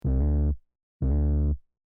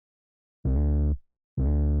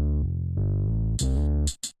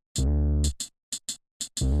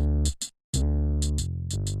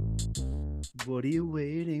What are you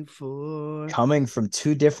waiting for? Coming from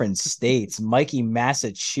two different states, Mikey,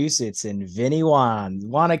 Massachusetts, and Vinny Juan.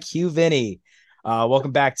 Wanna cue Vinny.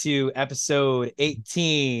 Welcome back to episode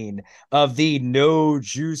 18 of the No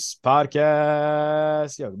Juice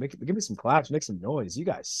podcast. Yo, give me some claps, make some noise. You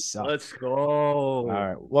guys suck. Let's All go.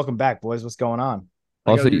 right, welcome back, boys. What's going on?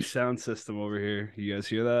 I got Also, a new sound system over here. You guys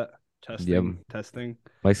hear that? yeah, Testing, testing.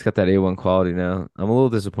 Mike's got that A1 quality now. I'm a little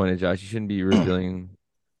disappointed, Josh. You shouldn't be revealing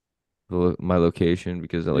my location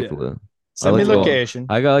because Yeah, I Send like me I'm to go. alone. location.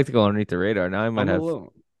 I like to go underneath the radar. Now I'm alone.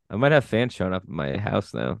 I might have fans showing up at my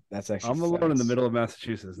house now. That's actually I'm alone in the facts. middle of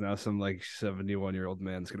Massachusetts. Now some like 71-year-old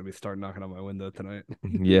man's gonna be starting knocking on my window tonight.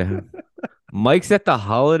 Yeah, Mike's at the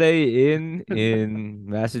Holiday Inn in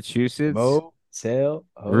Massachusetts, Motel,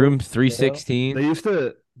 room hotel. they 316. used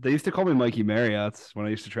to they used to call me Mikey Marriott's when I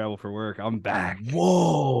used to travel for work. I'm back.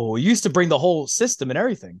 Whoa, you used to bring the whole system and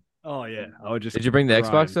everything. Oh yeah. I would just Did you bring the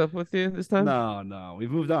grind. Xbox up with you this time? No,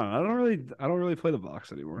 we've moved on. I don't really play the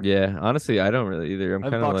box anymore. Yeah, honestly, I don't really either. I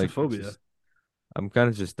have boxophobia. I'm kind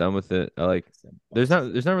of just done with it. There's not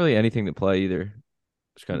really anything to play either,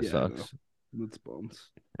 which kind of Yeah, I know. sucks. That's bums.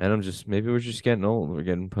 And maybe we're just getting old. We're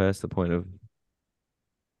getting past the point of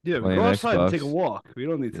Yeah, but playing go outside and take a Xbox. walk. We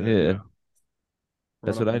don't need to, Yeah, run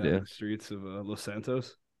that's up what and I down do. the streets of Los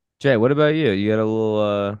Santos. Jay, what about you? You got a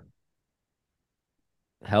little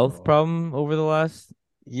health Oh, problem over the last since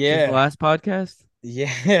the Yeah. last podcast?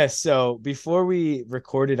 Yeah. So before we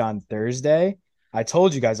recorded on Thursday, I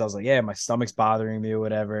told you guys, I was like, yeah, my stomach's bothering me or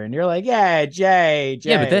whatever. And you're like, yeah, Jay,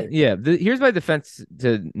 Yeah, but Jay. here's my defense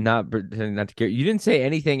to not to care. You didn't say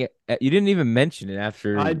anything. You didn't even mention it I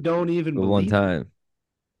after don't even the one believe you. time.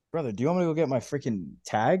 Brother, do you want me to go get my freaking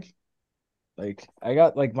tag? Like, I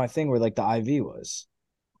got like my thing where like the IV was.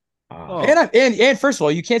 And Oh, I and first of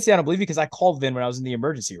all, you can't say I don't believe you because I called Vin when I was in the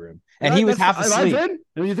emergency room and he was that's half am I asleep. Vin?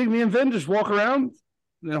 And you think me and Vin just walk around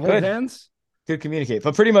and hold Could hands? could communicate,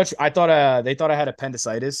 but pretty much I thought they thought I had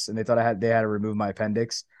appendicitis and they had to remove my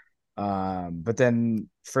appendix. But then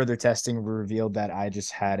further testing revealed that I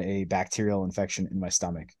just had a bacterial infection in my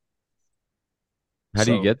stomach. How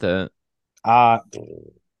do you So, get that? uh,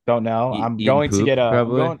 don't know. Eating poop,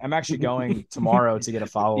 probably. I'm actually going tomorrow to get a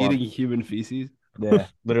follow Eating up. human feces. Yeah,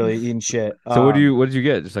 literally eating shit. So what did you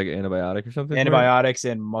get? Just like an antibiotic or something for it? Antibiotics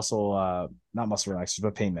and not muscle relaxers,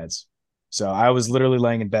 but pain meds. So I was literally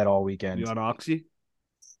laying in bed all You weekend. on oxy?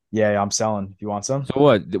 Yeah, I'm selling. You want some? So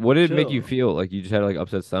what did it make you Chill. feel? Like you just had like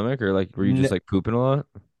upset stomach or like were you just N- like pooping a lot?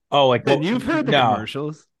 oh, like And what? you've heard the No,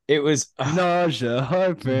 commercials. it was. Nausea,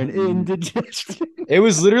 heartburn, indigestion. It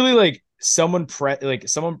was literally like someone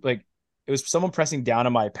like it was someone pressing down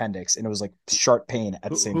on my appendix, and it was like sharp pain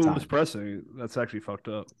at the same Who was time. pressing? That's actually fucked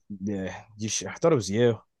up. Yeah, I thought it was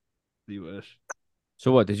you. You wish.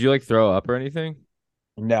 So what, did you like throw up or anything?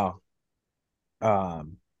 No,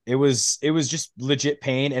 it was just legit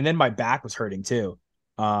pain, and then my back was hurting too.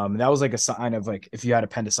 That was like a sign of like if you had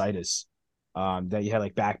appendicitis, that you had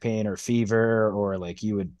like back pain or fever, or like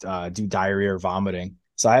you would do diarrhea or vomiting.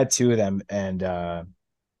 So I had two of them, and that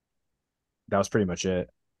was pretty much it.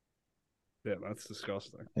 Yeah, that's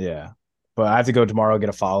disgusting. Yeah. But I have to go tomorrow get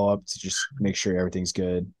a follow up to just make sure everything's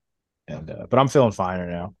good. And but I'm feeling fine right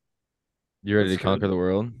now. You ready That's to conquer good. the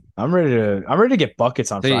world? I'm ready to get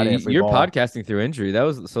buckets on So Friday if we you're ball. podcasting through injury. That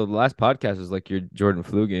was so the last podcast was like your Jordan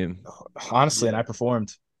flu game. Honestly, and I Yeah.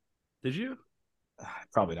 performed. Did you?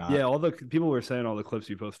 Probably not. Yeah, all the people were saying all the clips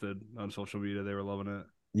you posted on social media, they were loving it.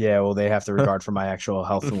 Yeah, well, they have to regard for my actual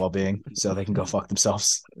health and well being, so they can go fuck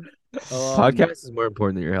themselves. Podcast is more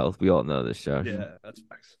important than your health. We all know this, Josh. Yeah, that's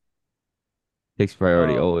facts. Takes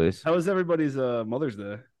priority always. How was everybody's Mother's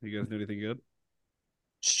Day? You guys do anything good?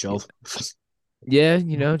 Just chill. Yeah,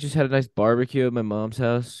 just had a nice barbecue at my mom's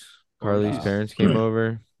house. Carly's Gorgeous. parents came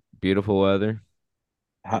over. Beautiful weather.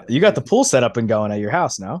 Yeah, You got the pool set up and going at your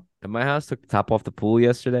house now. At my house, took the top off the pool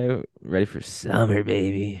yesterday. Ready for summer,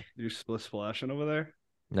 baby. you're split splashing over there.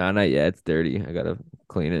 No, not yet. It's dirty. I gotta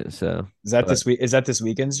clean it. So, Is that but this week? Is that this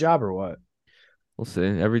weekend's job or what? we'll see.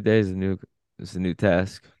 Every day is a new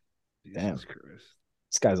task. Damn, Jesus Christ.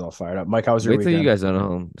 this guy's all fired up. Mike, how was your Wait till you weekend? guys are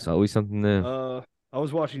home. It's always something new. I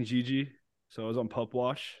was watching Gigi, so I was on pup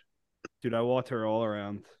watch. Dude, I walked her all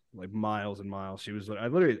around like miles and miles. She was like, I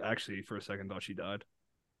literally actually for a second thought she died.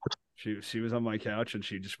 She was on my couch and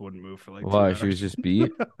she just wouldn't move for like two Why? She was hours. just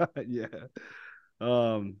beat. Yeah.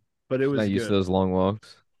 But it She's not was used to good. those long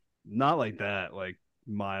walks. Not like that, like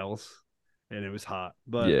miles, and it was hot.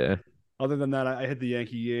 But Yeah. other than that, I hit the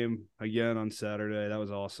Yankee game again on Saturday. That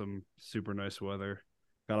was awesome. Super nice weather.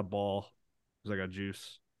 Got a ball because I got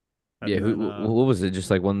juice. And Yeah, then what was it? Just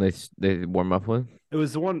like one they warm up with? it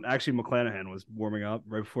was the one actually McClanahan was warming up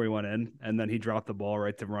right before he went in, and then he dropped the ball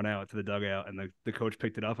right to run out to the dugout, and the coach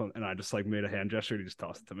picked it up, and I just like made a hand gesture, and he just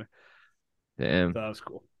tossed it to me. Damn. So that was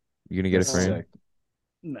cool. You gonna get a That's frame? sick.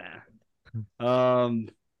 Nah.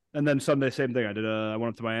 And then Sunday, same thing. I went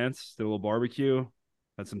up to my aunt's, did a little barbecue,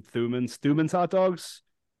 had some Thuman's hot dogs,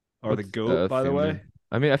 or the What's goat, by the way. Thuman?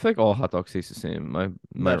 I mean, I feel like all hot dogs taste the same.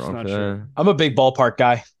 Am I That's wrong not for true. that? I'm a big ballpark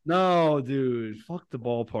guy. No, dude, fuck the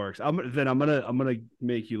ballparks. I'm gonna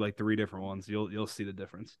make you like 3 different ones. You'll see the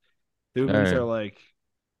difference. All Thuman's right. are like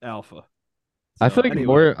alpha. I So feel like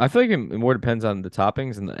anyway, I feel like it more depends on the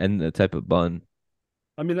toppings and the type of bun.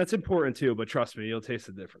 I mean that's important too, but trust me, you'll taste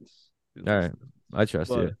the difference. You'll All taste right, the difference. I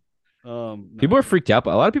trust you. But People no. are freaked out.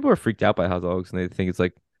 A lot of people are freaked out by hot dogs, and they think it's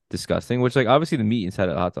like disgusting. Which, like, obviously, the meat inside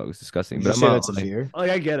of a hot dog is disgusting. Would But you I'm say not that's a like, fear?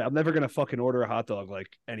 Like I get it. I'm never gonna fucking order a hot dog like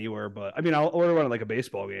anywhere, but I mean I'll order one at like a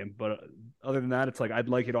baseball game. But other than that, it's like I'd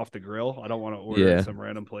like it off the grill. I don't want to order it yeah. some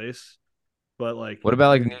random place. But like, What about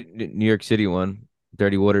like dude, New York City one,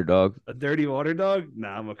 dirty water dog? a dirty water dog?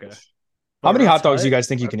 Nah, I'm okay. How But many hot Russ dogs do you Hut, guys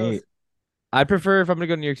think you Russ can Hut, eat? I prefer if I'm gonna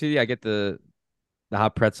go to New York City, I get the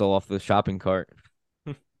hot pretzel off the shopping cart.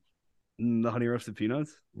 the honey roasted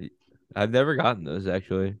peanuts. I've never gotten those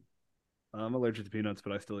actually. I'm allergic to peanuts,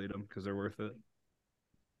 but I still eat them because they're worth it.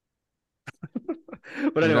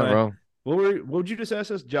 But You're not anyway, wrong. what would you just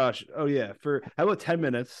ask us, Josh? Oh yeah, for how about 10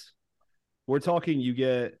 minutes? We're talking. You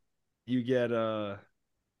get.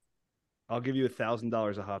 I'll give you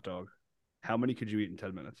 $1,000 a hot dog. How many could you eat in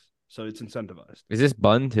 10 minutes? So it's incentivized. Is this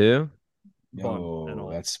bun too? Bun and Oh, all.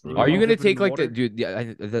 that's You Are can you brutal. gonna dip it in take like the water. dude?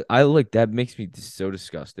 Yeah, I like that makes me so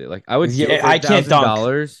disgusted. Like I would do Yeah, it for I can't dunk.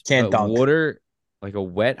 $1,000, Can't but dunk. water, like a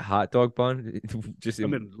wet hot dog bun, just I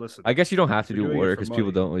mean, listen, I guess you don't have to you're do doing it water for because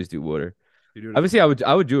people money. don't always do water. You're doing it for Obviously, money.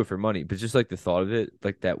 I would do it for money, but just like the thought of it,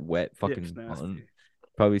 like that wet Yeah, it's fucking bun, nasty.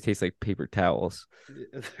 probably tastes like paper towels.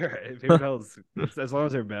 Right. Paper towels, as long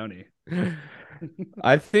as they're bounty.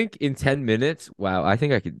 I think in 10 minutes, wow, I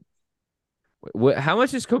think I could. What? How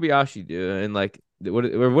much does Kobayashi do? And like, what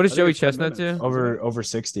does I think Joey it's 10 Chestnut minutes. do? Isn't it? Over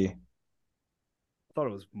 60. I thought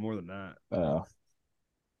it was more than that. Uh,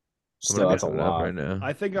 I'm gonna Still, that's a look it up lot. right now.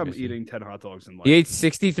 I think Let me I'm see. eating 10 hot dogs in He like. ate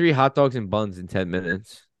 63 hot dogs and buns in 10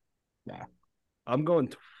 minutes. I'm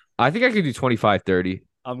going. I think I could do 25, 30.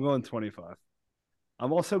 I'm going 25.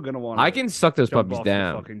 I'm also gonna want I to can suck those jump puppies off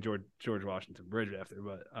down. the fucking George Washington Bridge after,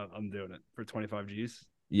 but I'm doing it for 25 G's.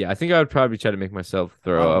 Yeah, I think I would probably try to make myself I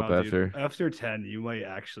throw don't up know, after. dude. After 10, you might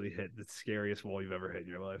actually hit the scariest wall you've ever hit in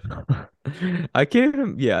your life. I can't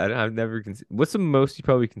even. Yeah, I've never. What's the most you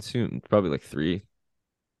probably consumed? Probably like 3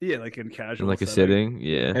 Yeah, like in in casual like a setting. sitting.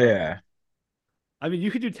 Yeah. Yeah. I mean,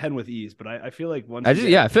 you could do 10 with ease, but I feel like once I you just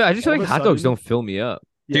get yeah. I just feel all like of a hot dogs sudden, don't fill me up.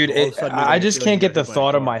 yeah, Dude, but all of a sudden you're I gonna just feel like can't you get got the hit by a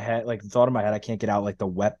thought of car. my head. Like the thought of my head, I can't get out like the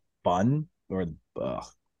wet bun or ugh.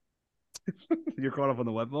 You're caught up on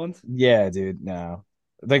the web ones. Yeah, dude. No.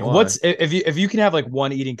 Like, Why? if you can have like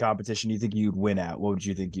one eating competition you think you'd win at, what would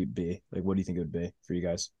you think you'd be? Like, what do you think it would be for you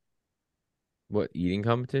guys? What eating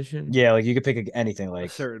competition? Yeah, like you could pick anything A like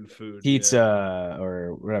certain food, yeah. pizza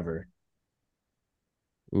or whatever.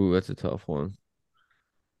 Ooh, that's a tough one.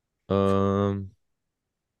 Um.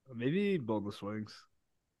 Maybe boneless wings.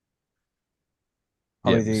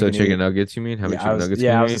 How Yeah. many think you So can chicken eat? nuggets? You mean? How many Yeah, chicken nuggets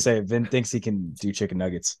can I you was gonna eat? say Vin thinks he can do chicken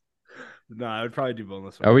nuggets. No, I would probably do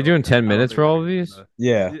boneless wings. Are we doing I 10 don't minutes think for I all could of get these? enough.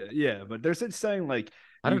 Yeah. Yeah, but there's it's saying like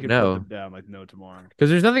I you don't could put know. them down like no tomorrow. Because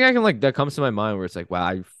there's nothing I can like that comes to my mind where it's like,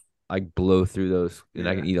 wow, I blow through those and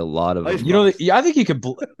I Yeah. can eat a lot of Ice them. You know, box. yeah, I think you could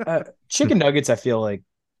chicken nuggets, I feel like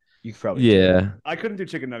you could probably do. Yeah. I couldn't do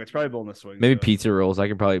chicken nuggets. Probably boneless wings. Maybe though. pizza rolls. I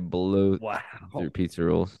could probably blow Wow. through pizza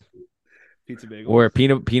rolls. Pizza bagels. Or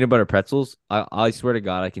peanut butter pretzels. I swear to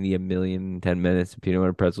God, I can eat a million in 10 minutes of peanut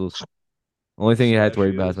butter pretzels. Only thing I have to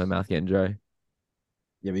worry about is my Pistachios. mouth getting dry.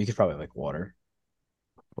 Yeah, but you could probably like water.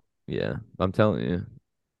 Yeah, I'm telling you.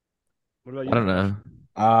 What about you? I don't Josh? know.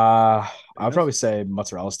 I'd probably say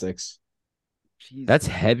mozzarella sticks. Jesus. That's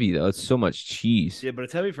heavy though. It's so much cheese. Yeah, but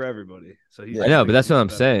it's heavy for everybody. So he's Yeah. I just know, but thinking that's what he's I'm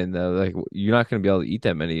spending. saying though. Like you're not gonna be able to eat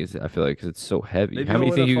that many. I feel like because it's so heavy. Maybe How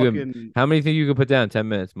many he'll think win a you could? fucking How many think you could put down in 10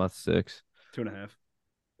 minutes? Month 6. 2.5.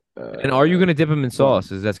 And are you gonna dip them in go on.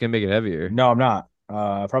 sauce? Is that's gonna make it heavier? No, I'm not.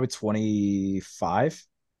 Probably 25.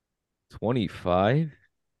 25.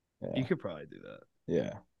 You Yeah. could probably do that.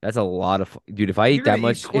 Yeah. That's a lot of dude. If I You're eat that gonna eat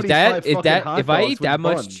much, 25 fucking hot if I dogs eat that with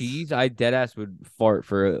much buns. cheese, I dead ass would fart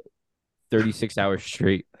for 36 hours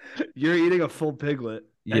straight. You're eating a full piglet,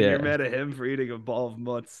 and Yeah. you're mad at him for eating a ball of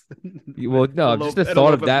mutts. Well, no, just the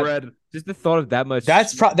thought of that. Just the thought of that much.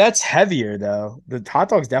 That's heavier though. The hot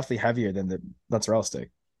dog's definitely heavier than the mozzarella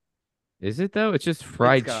stick. Is it though? It's just It's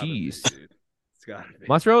fried gotta be, cheese. dude. It's gotta be.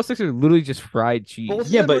 Mozzarella sticks are literally just fried cheese. Both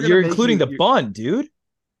of Yeah, them are but gonna you're make including you. the bun, dude.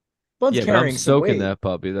 Bun's Yeah, but I'm carrying some soaking weight. that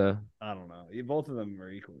puppy though. I don't know. Both of them are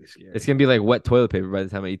equally scary. It's gonna be like wet toilet paper by the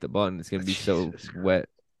time I eat the bun. It's gonna be so Jesus wet.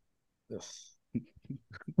 Ugh.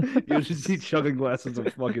 You'll just be chugging glasses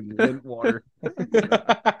of fucking lint water.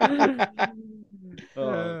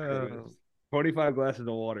 Oh, Christ. 25 glasses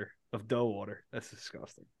of water, of dough water. That's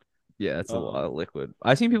disgusting. Yeah, that's a lot of liquid.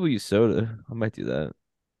 I've seen people use soda. I might do that.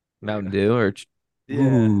 Mountain Yeah. Dew or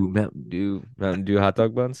Yeah, Mountain Dew hot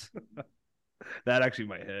dog buns. that actually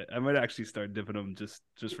might hit. I might actually start dipping them just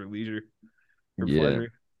for leisure, for Yeah,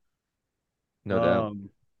 pleasure. no doubt.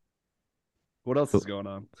 What else is going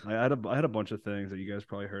on? I had a bunch of things that you guys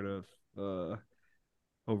probably heard of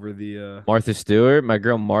over the Martha Stewart, my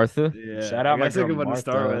girl Martha. yeah. Shout I out my guess I girl could want to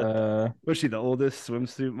start with. Martha. Was she the oldest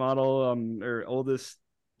swimsuit model or oldest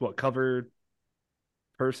cover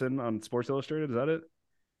person on Sports Illustrated? Is that it?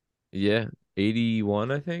 Yeah,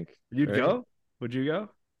 81, I think. You'd Right? go? Would you go?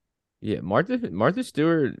 Yeah, Martha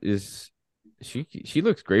Stewart is she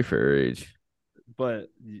looks great for her age.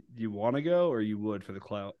 But you want to go, or you would for the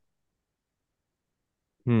clout?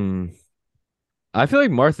 Hmm. I feel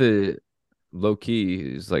like Martha low key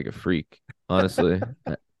is like a freak, honestly.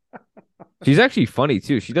 She's actually funny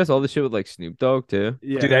too. She does all this shit with like Snoop Dogg too.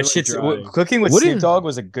 Yeah, Dude, her, that like, shit's drive. Cooking with What Snoop is Dogg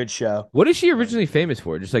was a good show. what is she originally famous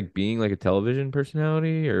for? Just like being like a television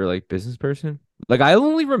personality or like business person? Like I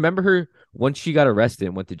only remember her once she got arrested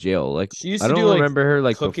and went to jail. Like She used I to don't do like remember her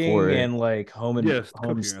like before cooking it. and like home and Yes,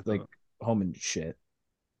 homes cooking. I like thought. home and shit.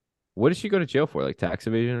 What did she go to jail for? Like tax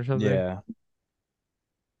evasion or something? Yeah.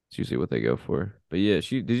 It's usually what they go for. But yeah,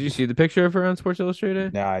 did you see the picture of her on Sports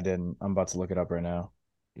Illustrated? No, I didn't. I'm about to look it up right now.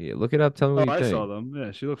 Yeah, look it up. Tell me Oh, what you I saw think. them.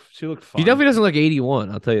 Yeah, she looked She fine. definitely doesn't look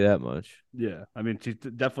 81. I'll tell you that much. Yeah, I mean, she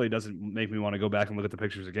definitely doesn't make me want to go back and look at the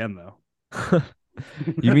pictures again, though.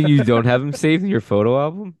 You mean you don't have them saved in your photo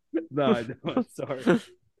album? No, I don't. Sorry.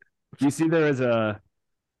 You see, there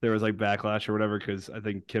was like backlash or whatever because I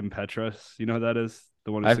think Kim Petras, you know who that is,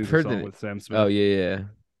 the one who I've sings the heard song that. with Sam Oh Smith, yeah,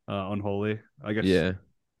 "Unholy." I guess yeah.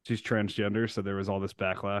 she's transgender, so there was all this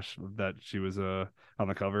backlash that she was on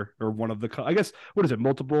the cover or one of the. I guess what is it?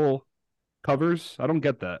 Multiple covers? I don't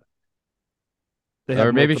get that. They have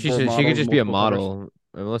Or maybe multiple she could models, just be a multiple covers. model,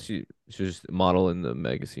 unless she's just a model in the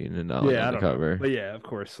magazine and not like Yeah, on I the don't know, cover. but yeah, of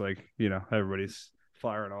course, like everybody's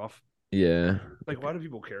firing off. Yeah, Like, why do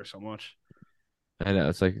people care so much? I know.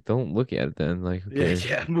 It's like don't look at it then. Like Yeah, okay.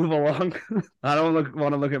 yeah, move along. I don't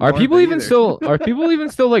want to look at. Are Martha people even either. still are people even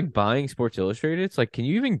still like buying Sports Illustrated? It's like, can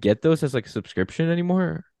you even get those as like a subscription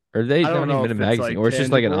anymore? Or are they I don't not know even in a if it's magazine, like or it's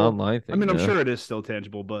just like an tangible. online I thing mean, I'm now? sure it is still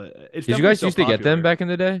tangible, but it's Did you definitely guys still used to get them popular. back in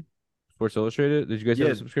the day? Sports Illustrated? Did you guys have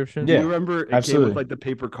Yeah. a subscription? Do you Yeah, remember it came with absolutely. like the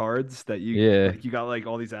paper cards that Yeah. you got like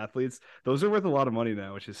all these athletes? Those are worth a lot of money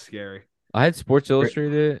now, which is scary. I had Sports Great.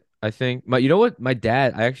 Illustrated. I think you know what? My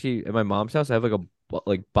dad, I actually at my mom's house, I have like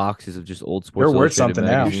like boxes of just old They're Sports worth Illustrated something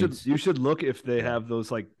now. magazines. You should look if they Yeah. have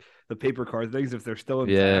those like the paper card things if they're still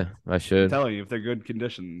Yeah, intact. I I'm should. telling you, if they're good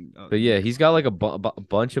condition. But yeah, he's got like a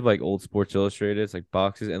bunch of like old Sports Illustrateds, like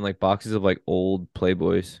boxes and like boxes of like old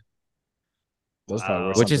Playboys, Those probably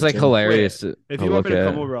worth Wow. which is something like too. hilarious If to you want look me to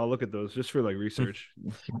come at. over, I'll look at those just for like research.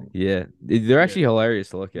 Yeah, they're Yeah. actually hilarious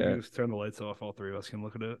to look We at. can just turn the lights off. All three of us can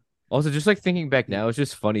look at it. Also, just like thinking back now, it's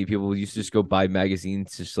just funny. People used to just go buy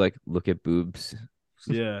magazines, just like look at boobs.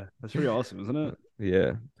 Yeah, that's pretty awesome, isn't it?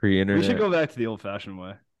 Yeah, We should pre-internet. go back to the old-fashioned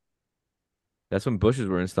way. That's when bushes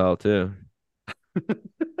were in style too.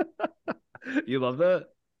 You love that?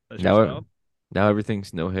 That's your Now, style? now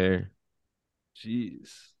everything's no hair. Jeez,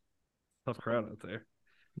 tough crowd out there.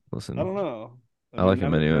 I Listen, don't know. I like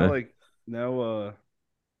him anyway. Now,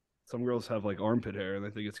 some girls have like armpit hair, and I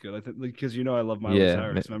think it's good. I think because I love Miley Yeah,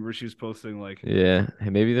 Cyrus. Remember, she was posting like, yeah. Hey,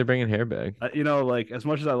 maybe they're bringing hair back. like as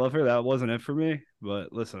much as I love her, that wasn't it for me.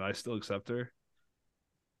 But listen, I still accept her.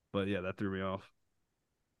 But yeah, that threw me off.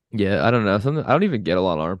 Yeah, I don't know. Something I don't even get a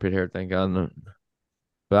lot of armpit hair. Thank God. No.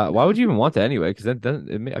 But why would you even want that anyway? Because that doesn't.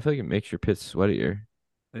 I feel like it makes your pits sweatier.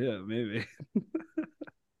 Yeah, maybe.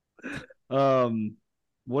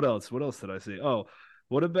 What else? What else did I see? Oh,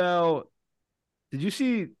 what about? Did you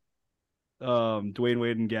see Dwayne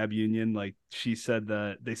Wade and Gab Union? Like she said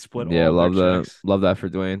that they split Yeah, all of love their that. checks. Love that for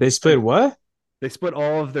Dwayne. They split what? They split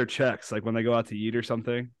all of their checks, like when they go out to eat or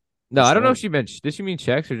something. No, I don't know if Installment. she meant. Did she mean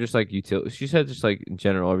checks or just like utility? She said just like in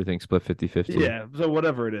general everything split 50-50. Yeah, so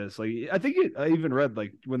whatever it is, like I think I even read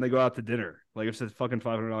like when they go out to dinner, like if it's a fucking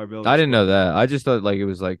 $500 bill, they I didn't split know it. that. I just thought like it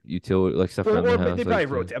was like utility, like stuff around the Or house, they like probably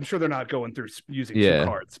wrote. I'm sure they're not going through using two yeah.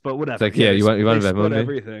 cards, but It's whatever. like Yeah, yeah, you they want to bet split me?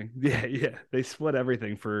 everything. Yeah, yeah, they split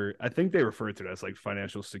everything for. I think they refer to it as like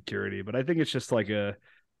financial security, but I think it's just like a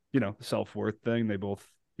self worth thing. They both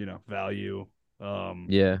value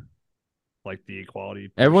Yeah. like the equality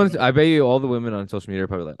portion Everyone's. of I it. bet you all the women on social media are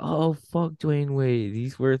probably like, "Oh fuck, Dwayne Wade.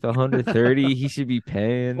 He's worth 130. He should be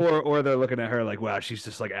paying." Or they're looking at her like, wow, she's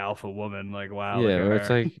just like alpha woman. Like, wow, look Yeah, at or it's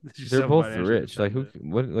her. like She's they're so both financially rich. Like who?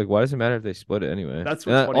 independent. What? Like why does it matter if they split it anyway? That's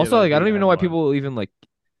And what's funny also, about it like I being don't a even know why headline. people even like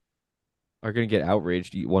are gonna get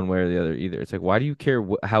outraged one way or the other either. It's like why do you care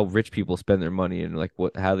how rich people spend their money and like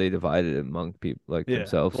how they divide it among people like Yeah.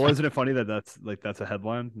 themselves? Well, isn't it funny that that's a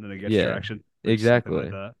headline and then it gets Yeah, traction? Like something like exactly.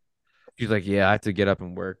 that. She's like, yeah, I have to get up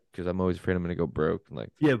and work because I'm always afraid I'm gonna go broke. I'm like,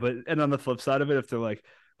 Yeah, but and on the flip side of it, if they're like,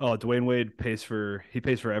 oh, Dwayne Wade pays for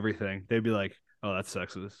everything, they'd be like, oh, that's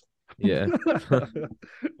sexist. yeah. You get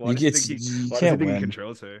you why does he can't think he win.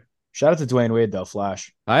 controls her? Shout out to Dwayne Wade though,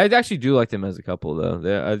 Flash. I actually do like them as a couple though.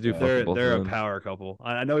 I do Yeah, fuck with both of They're a them. power couple.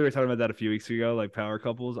 I know we were talking about that a few weeks ago, like power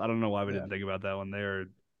couples. I don't know why we yeah. didn't think about that one. They're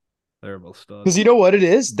both Because studs. you know what it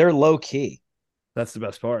is? They're low key. That's the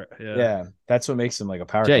best part. Yeah. Yeah, that's what makes them like a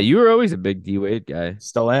power Jay, couple. you were always a big D Wade guy.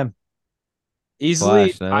 Still am.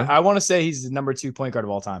 Easily, Flash, no? I want to say he's the number 2 point guard of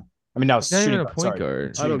all time. I mean, no, He's not even shooting a guard. point Sorry, guard. I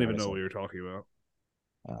shooting don't guard. even I know said. what you're talking about.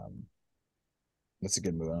 Um, that's a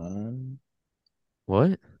good move on.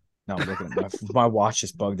 What? No, I'm looking at my watch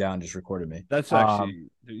just bugged out and just recorded me. That's actually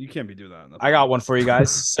you can't be doing that. On the I got one podcast. for you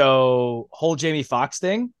guys. So whole Jamie Foxx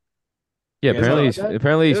thing. Yeah, You guys know about that?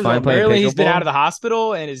 apparently It he's was all fine playing Apparently he's been out of pickleball. the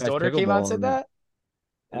hospital and his Guys, daughter came out and pickleball said and that.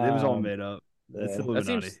 It was all made up. It's Yeah. the that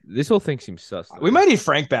Illuminati. seems this whole thing seems sus. We might need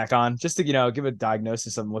Frank back on just to give a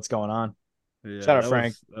diagnosis of what's going on. Yeah, Shout out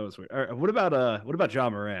Frank. That was weird. All right, what about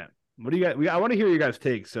John Morant? What do you guys? I want to hear your guys'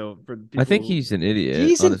 take. So for people, I think he's an idiot.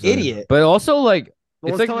 He's an honestly. idiot. But also like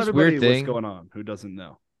well, it's let's like tell this everybody weird what's thing. going on who doesn't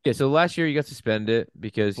know. Yeah, so last year he got suspended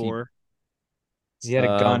because He had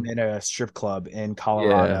a gun in a strip club in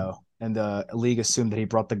Colorado, and the league assumed that he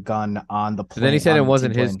brought the gun on the but then he plane said it on the team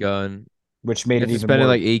wasn't his plane, gun. which He made got it even suspended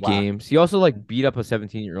more like 8 whack. games. He also like beat up a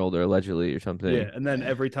 17-year-old or allegedly or something. Yeah, and then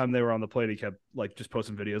every time they were on the plane, he kept like just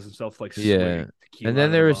posting videos and stuff like Yeah. swinging tequila And then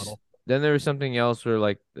out there of the was bottle. something else where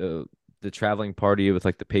like the traveling party with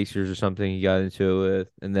like the Pacers or something he got into it with,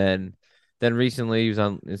 and then recently he was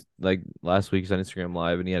on like last week he was on Instagram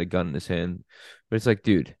Live and he had a gun in his hand. But it's like,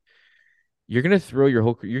 dude, you're gonna throw your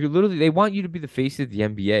whole you're literally they want you to be the face of the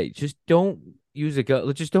NBA. Just don't use a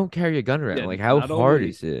gun. Just don't carry a gun around. Yeah, like how not hard only-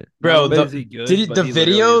 is it? Bro, Not only is he good, did but the he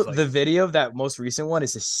literally is, like, the video of that most recent one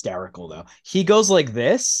is hysterical though. He goes like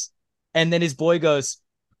this, and then his boy goes,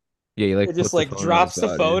 Yeah, he like it just puts the like phone on drops his the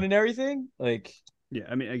body. phone and everything. Like, Yeah,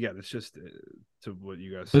 I mean, again, it's just to what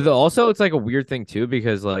you guys But said. also it's like a weird thing too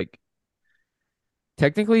because like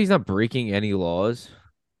technically he's not breaking any laws.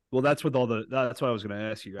 Well, that's what that's what I was going to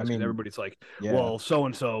ask you guys. I Because mean, everybody's like, yeah. well, so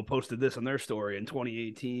and so posted this on their story in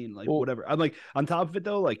 2018, like Well- whatever. I'm like, on top of it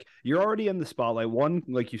though, like you're already in the spotlight. One,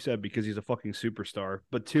 like you said, because he's a fucking superstar,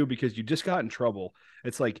 but two, because you just got in trouble.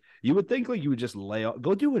 It's like you would think like you would just lay off,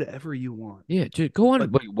 go do whatever you want. Yeah, just go on.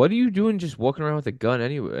 But- Wait, what are you doing just walking around with a gun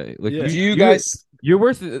anyway? Like Yeah. do you you're- guys you're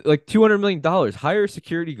worth like $200 million. Hire a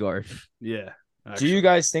security guard. Yeah. do you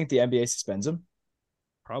guys think the NBA suspends him?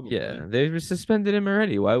 Probably. Yeah, they suspended him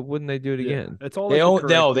already. Why wouldn't they do it Yeah. again? It's all They like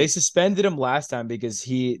don't. They suspended him last time because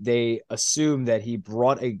they assumed that he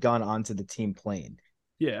brought a gun onto the team plane.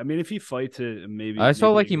 Yeah, I mean, if he fights it, maybe I saw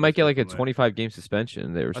maybe like you he go might get like a from there. 25-game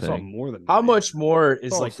suspension. They were I saw saying. more than How that, much yeah. more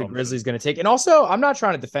is all like the assumption. Grizzlies going to take? And also, I'm not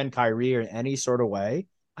trying to defend Kyrie in any sort of way.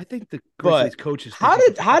 I think the But Grizzlies coaches. How think he's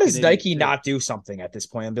a does fucking Nike idiot, too. not do something at this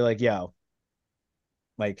point and be like, yo,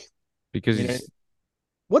 like, Because you know, he's,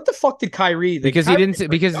 what the fuck did Kyrie? because he Kyrie didn't say,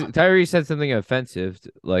 because Tyree said something offensive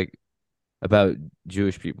like about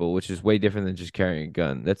Jewish people, which is way different than just carrying a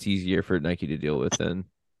gun. That's easier for Nike to deal with than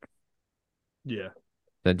Yeah.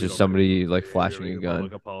 than We just don't somebody need- like yeah, flashing we a need gun.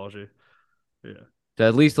 public apology. Yeah. So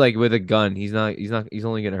at least like with a gun, he's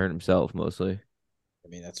only gonna hurt himself mostly. I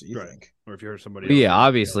mean, that's what you Right. think. Or if you hurt somebody But else, yeah, you have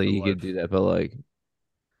obviously to he could live. do that, but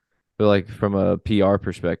like from a PR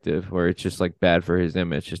perspective, where it's just like bad for his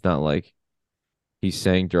image. It's not like he's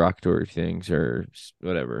saying derogatory things or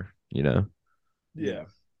whatever, you know. Yeah.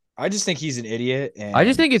 I just think he's an idiot. And I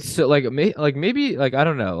just think it's so, like maybe like I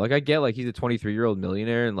don't know. Like I get like he's a 23-year-old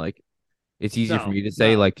millionaire and like it's easier for No, me to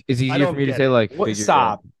say no. like it's easier for don't me to get say it. like What, figure it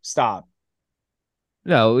out. stop.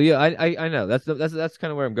 No, yeah, I know. That's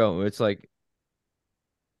kind of where I'm going. It's like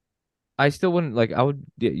I still wouldn't like. I would.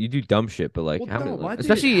 Yeah, you do dumb shit, but like, Well, how many? no, Like, my thing is,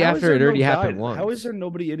 especially how is after there it no already happened guide? How is once. there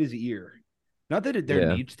nobody in his ear? Not that there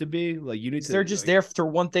Yeah, needs to be. Like you need 'Cause they're to just like. there for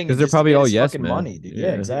one thing because and they're just to probably get all his yes fucking men. money, dude. Yeah, Yeah.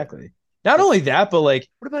 Yeah. exactly. Not only that, but like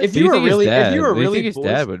What about if Do you you were think his really if you dad? were Do you really think his dad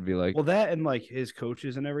bullshit, would be like? well that and like his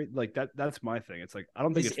coaches and everything like that? That's my thing. It's like I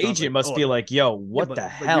don't think his it's not agent like must oh be like, yo, yeah, what the but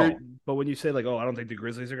you're hell? but when you say like oh I don't think the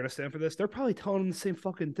Grizzlies are gonna stand for this, they're probably telling them the same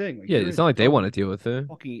fucking thing. Like Yeah, you're it's a not like they want to dumb deal with it.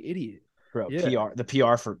 fucking idiot. Bro, Yeah. the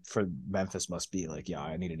PR for Memphis must be like, yeah,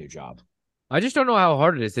 I need a new job. I just don't know how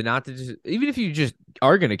hard it is to not to just even if you just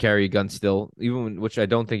are gonna carry a gun still, which I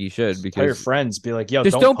don't think you should Tell your because friends, be like, yo,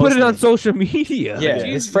 just don't don't put post it on me. social media. Yeah, Yeah, his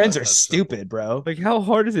Jesus. friends are that's stupid, simple. bro. Like how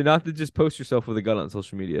hard is it not to just post yourself with a gun on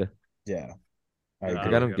social media? Yeah, I Yeah, Like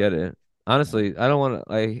agree. I don't don't get it. get it. Honestly, I don't want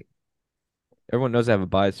to. Everyone knows I have a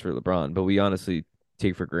bias for LeBron, but we honestly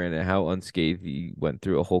take for granted how unscathed he went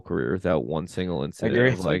through a whole career without one single I incident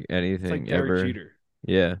agree. of like It's like anything Derek ever. Jeter.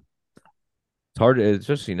 Yeah, it's hard,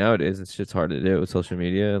 especially nowadays. It's just hard to do with social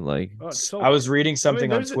media and like. Oh, it's so I was hard. reading I mean,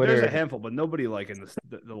 something on there's a Twitter. handful, but nobody like in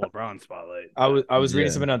the LeBron spotlight. I was reading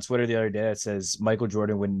Yeah. something on Twitter the other day that says Michael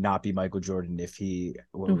Jordan would not be Michael Jordan if he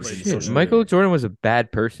No was in Played shit. social together. Michael media. Jordan was a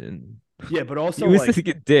bad person. Yeah, but He also was like like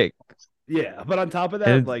a dick yeah, but on top of that,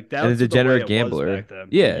 and like and a that's the way degenerate it was gambler. back then. Like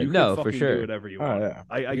Yeah, you could no, for fucking do sure. whatever you Oh wanted. yeah.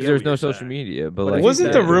 I Because get there's what no you're social saying, media, but but if like he Wasn't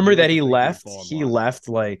said the it, the you rumor would that just he think he would left? fall in He line. left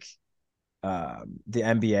like the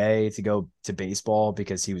NBA to go to baseball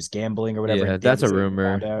because he was gambling or whatever. yeah, And that's a Davidson found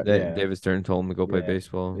rumor out. that Yeah, David Stern told him to go play yeah,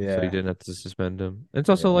 baseball, so he yeah, didn't have to suspend him. It's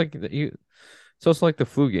also yeah, like it's also like the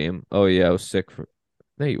flu game. Oh yeah, I was sick for.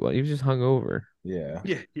 No, he was just hungover. yeah.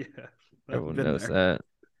 Yeah, yeah, I've Everyone been knows there. that.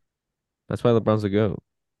 That's why LeBron's a goat.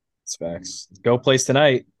 It's facts. Go place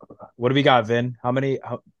tonight. What do we got, Vin? I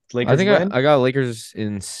Lakers think win? I got Lakers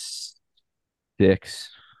in 6.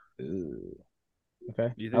 Ooh,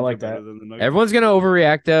 okay, You I think they're like better that. than the Nuggets? Everyone's gonna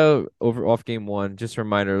overreact though over off game one. Just a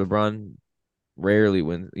reminder, LeBron rarely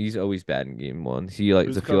wins. He's always bad in game one. He likes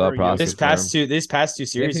Who's to feel out covering process for him. This past two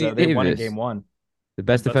series Anthony though, they won in Davis, game one. the The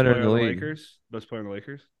best best defender in player the on the league. Lakers. Best player on the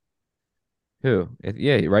Lakers. Who?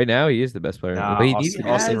 Yeah, right now he is the best player. Nah, But He Austin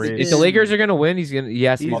has if the Reeves. Lakers been. are gonna win, he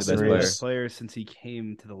has to be He's the Austin best been the player. best Reeves. player since he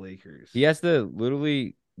came to the Lakers. He has to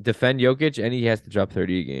literally defend Jokic, and he has to drop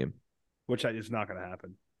 30 a game. Which is not going to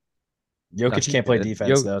happen. No, Jokic he can't play did.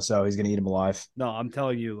 defense though, so he's gonna eat him alive. No, I'm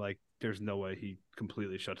telling you, like, there's no way he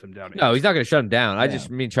completely shuts him down. No, he's not gonna shut him down. I Yeah. just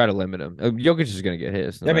mean try to limit him. Jokic is gonna get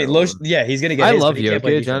his. No I mean, matter what. yeah, he's gonna get I his, love but he can't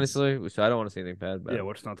play Jokic, defense. honestly, so I don't want to say anything bad about Yeah, him.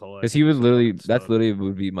 what's not to like? Because he would He's a literally, fucking that's stud. literally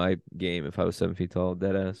would be my game if I was 7 feet tall,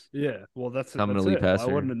 dead ass. Yeah, well, that's I'm an that's elite it. Why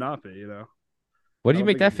passer. wouldn't it not be? You know. What I do you don't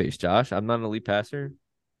make think that face, Josh? I'm not an elite passer.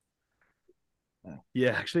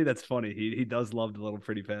 Yeah, actually, that's funny. He does love the little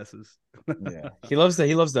pretty passes. Yeah, he loves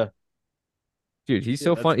the. Dude, he's Yeah,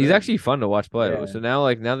 so that's fun. He's bad. actually fun to watch play. Yeah. So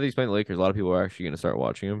now, now that he's playing the Lakers, a lot of people are actually gonna start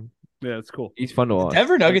watching him. Yeah, it's cool. He's fun to The watch.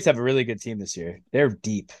 Denver Nuggets have a really good team this year. They're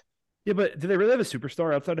deep. Yeah, but do they really have a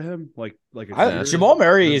superstar outside of him? Like a Nah. Jamal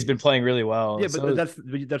Murray has been playing really well. Yeah, so- but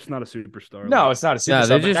that's not a superstar. no, Like, it's not a Yeah,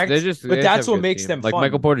 superstar. they just. But they just that's have a what good makes team. them like fun.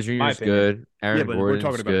 Michael Porter Jr. my is opinion. good. Aaron yeah, but we're Gordon's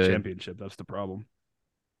talking about good. a championship. That's the problem.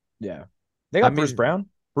 Yeah, they got I Bruce mean- Brown.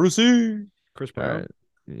 Brucey. Chris All Brown. right.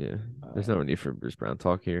 Yeah, there's no need for Bruce Brown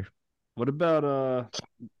talk here. What about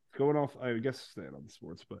going off? I guess staying on the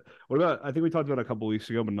sports, but what about? I think we talked about it a couple weeks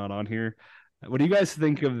ago, but not on here. What do you guys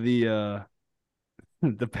think of the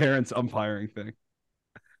the parents umpiring thing?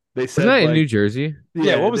 They said Wasn't that in like, New Jersey?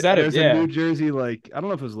 Yeah, what was that? There's Yeah. a New Jersey, like I don't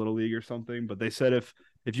know if it was Little League or something, but they said if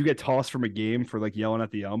you get tossed from a game for like yelling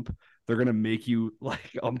at the ump, they're gonna make you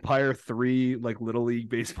like umpire 3 like Little League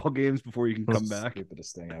baseball games before you can come back.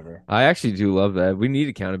 Stupidest thing ever. I actually do love that. We need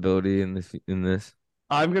accountability in this.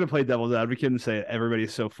 I'm gonna play devil's advocate and say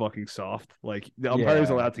everybody's so fucking soft. Like the umpire's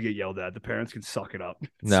Yeah. allowed to get yelled at. The parents can suck it up.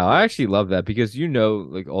 No, I actually love that because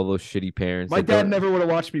like all those shitty parents. My that dad don't- never would have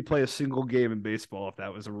watched me play a single game in baseball if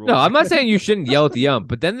that was a rule. No, I'm not saying you shouldn't yell at the ump,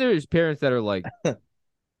 but then there's parents that are like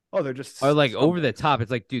Oh, they're just over the top.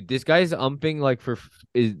 It's like, dude, this guy's umping like for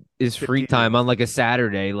is free 15 time on minutes. like a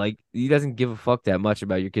Saturday. Like he doesn't give a fuck that much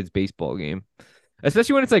about your kid's baseball game,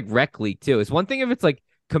 especially when it's like rec league too. It's one thing if it's like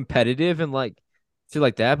competitive and like shit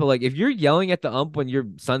like that, but like if you're yelling at the ump when your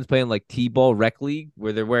son's playing like t-ball rec league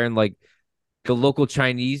where they're wearing like the local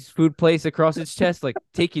Chinese food place across its chest, like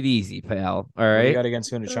take it easy, pal. All What do you right. got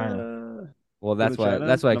against going to China? Well, that's why China,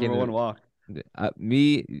 that's why I number came one to walk.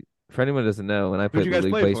 me. For anyone who doesn't know, when I Who'd played you Little guys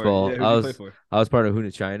League play for? baseball, Yeah, who'd you play for? I was part of Hoona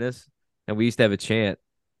Chinas, and we used to have a chant.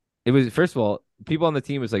 It was first of all, people on the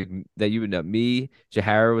team was like that you would know. Me,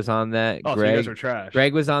 Jahara was on that. Oh, so you guys are trash.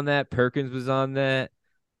 Greg was on that. Perkins was on that.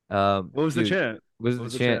 What was the chant? Was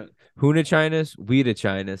What the chant? chant? Hoona Chinas, we the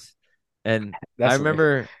Chinas. And I That's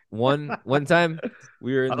hilarious. remember one time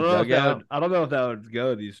we were in the dugout. I don't know if that would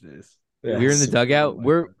go these days. We were in the Yes. dugout.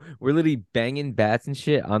 We're literally banging bats and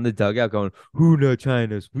shit on the dugout, going, "Who the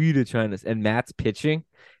Chinas? We the Chinas." And Matt's pitching.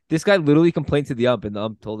 This guy literally complained to the ump, and the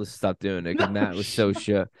ump told us to stop doing it because No Matt was so shit.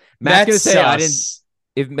 shook. Matt's gonna That's say I didn't. sus.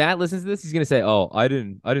 If Matt listens to this, he's gonna say, "Oh, I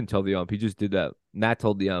didn't tell the ump. He just did that." Matt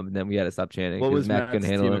told the ump, and then we had to stop chanting What because was Matt couldn't Matt's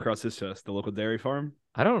handle team it. across his chest? The local dairy farm?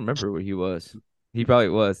 I don't remember what he was. He probably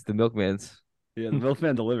was the milkman's. Yeah, the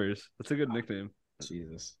milkman delivers. That's a good nickname.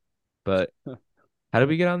 Jesus. But how did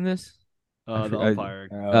we get on this? The umpiring.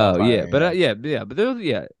 Oh yeah, Umpiring, but yeah, but there's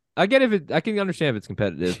yeah. I get if it. I can understand if it's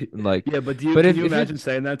competitive and like. Yeah, but But can if you if imagine it,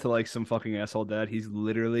 saying that to like some fucking asshole dad? He's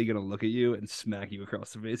literally gonna look at you and smack you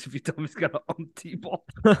across the face if you tell him he's got an T-ball.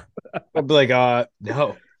 I'd be like,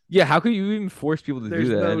 no. yeah, how could you even force people to There's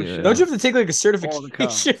do that? no Anyway? shit. Don't you have to take like a All the certification?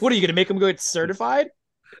 cops. What are you gonna make them go get certified?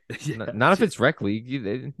 Yeah, Not if it's rec league.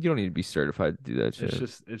 You don't need to be certified to do that shit.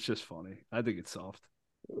 it's just funny. I think it's soft.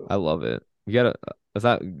 I love it. You gotta. I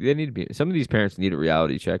thought they need to be. Some of these parents need a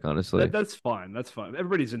reality check. Honestly, That's fine. That's fine.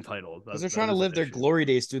 Everybody's entitled. Because they're trying to live their glory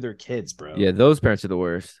days through their kids, bro. yeah, those parents are the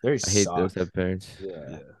worst. They I hate those suck. type of parents. Yeah.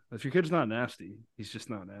 Yeah. If your kid's not nasty, he's just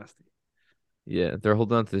not nasty. Yeah, they're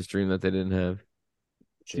holding on to this dream that they didn't have.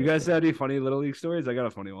 Do you guys have any funny little league stories? I got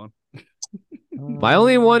a funny one. My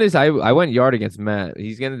only one is I went yard against Matt.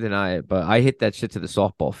 He's gonna deny it, but I hit that shit to the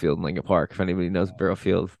softball field in Lincoln Park. If anybody knows Barrow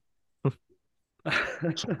Field,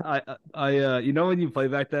 you know when you play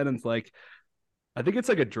back then, it's like I think it's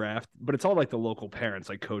like a draft, but it's all like the local parents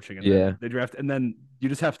like coaching, and Yeah. then they draft, and then you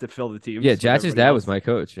just have to fill the teams. yeah, with Jatch's everybody dad else. was my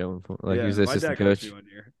coach. At one point. Like he was the my assistant dad coached coach. me one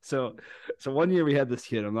year. So one year we had this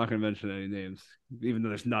kid. I'm not going to mention any names, even though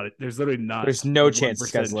there's literally not. There's no a chance this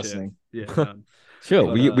 1% guy's chance. listening. Yeah, none. Sure,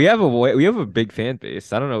 But, we have a big fan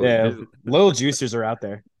base. I don't know. Yeah, little juicers are out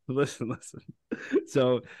there. Listen.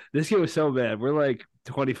 So this kid was so bad. We're like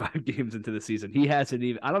 25 games into the season. He hasn't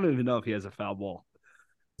even. I don't even know if he has a foul ball.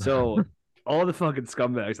 So all the fucking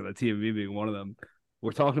scumbags on the team, me being one of them,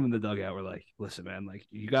 we're talking to him in the dugout. We're like, listen, man, like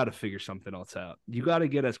you got to figure something else out. You got to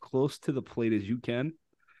get as close to the plate as you can,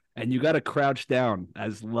 and you got to crouch down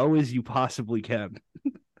as low as you possibly can.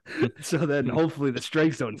 So then hopefully the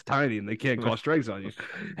strike zone's tiny and they can't call strikes on you.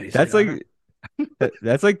 That's like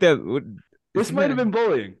that's like the. This might have been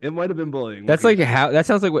bullying. It might have been bullying. That's like how that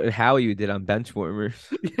sounds like what Howie did on bench warmers.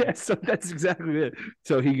 Yeah, so that's exactly it.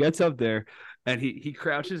 So he gets up there and he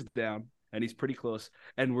crouches down and he's pretty close.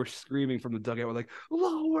 And we're screaming from the dugout. We're like,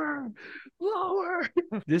 lower.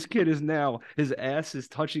 This kid is now, his ass is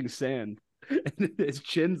touching sand. And his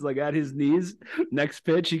chin's like at his knees. Next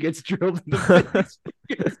pitch, he gets drilled in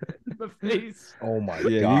the face. Oh my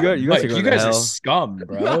Yeah, god! you guys are going you to guys are hell. scum,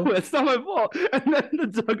 bro. No, it's not my fault. And then the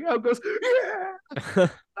dugout goes, yeah.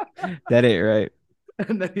 That ain't right.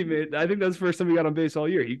 And then I think that's the first time he got on base all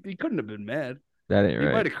year. He couldn't have been mad. That ain't He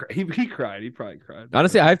right. might have cried. He cried. He probably cried.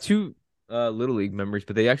 Honestly, I have two little league memories,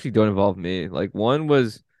 but they actually don't involve me. Like one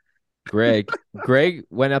was Greg. Greg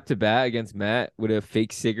went up to bat against Matt with a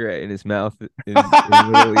fake cigarette in his mouth in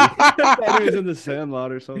Little League. I thought he was in the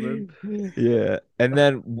Sandlot or something. Yeah, and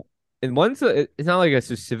then one's it's not like a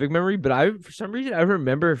specific memory, but for some reason I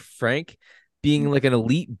remember Frank being like an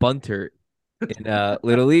elite bunter in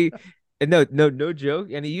Little League. And no joke.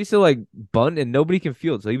 And he used to like bunt and nobody can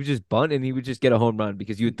field. So he would just bunt and he would just get a home run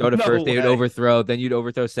because you would throw to No first, they would way. overthrow, then you'd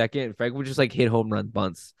overthrow second, and Frank would just like hit home run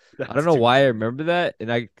bunts. I don't know That's why I remember that,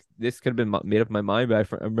 and this could have been made up in my mind,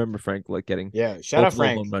 but I remember Frank like getting Yeah, shout out multiple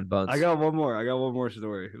Frank. home run bunts. I got one more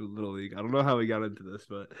story. Little League. I don't know how we got into this,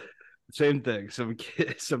 but same thing. Some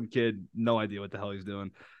kid, no idea what the hell he's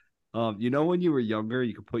doing. You know when you were younger,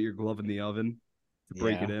 you could put your glove in the oven to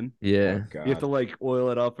break Yeah. it in. Yeah, Oh, You have to God. like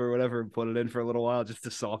oil it up or whatever and put it in for a little while just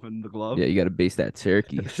to soften the glove. yeah, you got to base that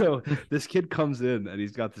turkey. So this kid comes in and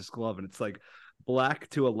he's got this glove and it's like black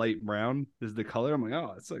to a light brown is the color. I'm like,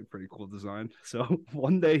 oh, it's like pretty cool design. So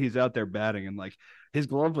one day he's out there batting and like his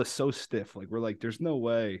glove was so stiff. Like we're like, there's no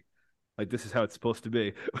way. Like this is how it's supposed to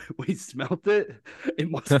be. We smelt it. It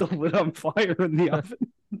must have lit on fire in the oven.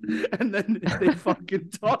 And then they fucking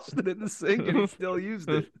tossed it in the sink and he still used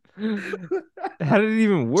it. How did it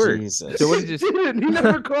even work? Jesus. So what He did just didn't. He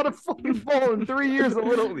never caught a fucking ball in 3 years of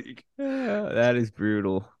Little League. that is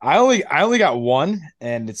brutal. I only got one,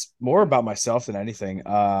 and it's more about myself than anything.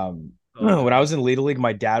 When I was in Little League,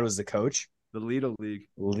 my dad was the coach. The Little League.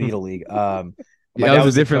 Little League. Yeah, dad that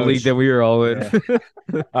was a the different league coach. than we were all in.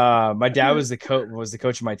 My dad was the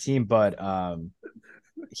coach of my team, but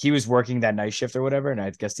he was working that night shift or whatever, and I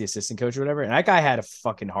guess the assistant coach or whatever. And that guy had a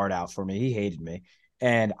fucking heart out for me. He hated me,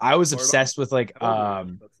 and I was Hard obsessed with like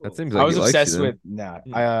That seems I like was he likes obsessed you,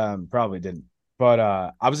 with I probably didn't, But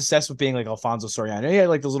I was obsessed with being like Alfonso Soriano. He had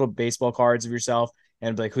like those little baseball cards of yourself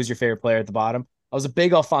and like who's your favorite player at the bottom. I was a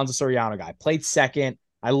big Alfonso Soriano guy. Played second.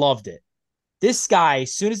 I loved it. This guy,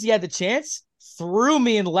 as soon as he had the chance, threw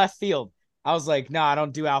me in left field. I was like, no, I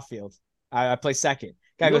don't do outfield. I play second.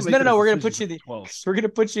 Guy You don't goes, make no, those we're gonna decisions put you in at the 12. we're gonna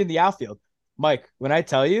put you in the outfield. Mike, when I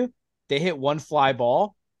tell you they hit one fly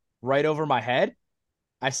ball right over my head,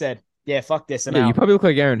 I said, yeah, fuck this. I'm Yeah, you out. probably look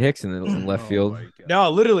like Aaron Hicks in left Oh field. my god. No,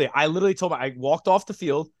 literally, I literally told my I walked off the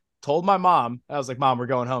field, told my mom, I was like, Mom, we're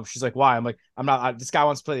going home. She's like, why? I'm like, I'm not this guy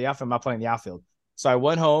wants to play the outfield. I'm not playing the outfield. So I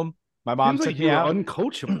went home. My mom Seems took like me you were out.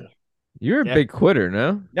 uncoachable. You're a Yeah. big quitter,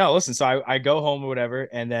 no? No, listen. So I go home or whatever,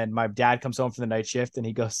 and then my dad comes home for the night shift, and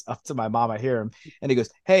he goes up to my mom. I hear him, and he goes,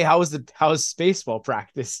 "Hey, how's baseball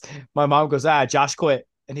practice?" My mom goes, Josh quit,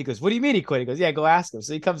 and he goes, "What do you mean he quit?" He goes, "Yeah, go ask him."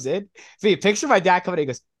 So he comes in. Picture my dad coming in. He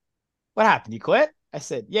goes, "What happened? You quit?" I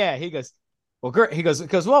said, "Yeah." He goes, "Well, great." He goes,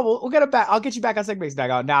 "Well, we'll get him back. I'll get you back on second base." And I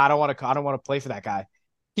go, "Nah, I don't want to play for that guy."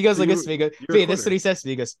 He goes So like this to me. He goes, you're a This is what quitter. he says to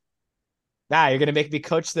me. He goes, "Nah, you're gonna make me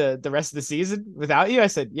coach the rest of the season without you?" I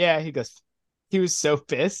said, "Yeah." He goes, he was so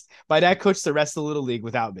pissed. My dad coached the rest of the little league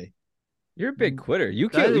without me. You're a big quitter. You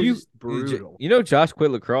That can't is brutal. you know Josh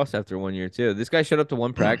quit lacrosse after 1 year too. This guy showed up to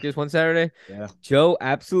one practice one Saturday. Yeah. Joe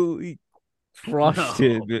absolutely crushed No,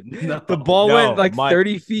 him. no. The ball went No, like Mike,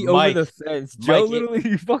 30 feet over Mike, the fence. Joe Mike, it,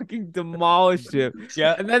 literally fucking demolished him. Je-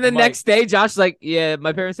 And then the Mike, next day, Josh's like, yeah,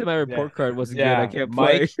 my parents said my yeah, report card wasn't good. I yeah, can't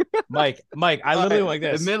play. Mike. I All literally right, went like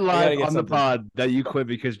this. admit I gotta live get on the something. pod that you quit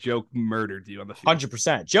because Joe murdered you on the field.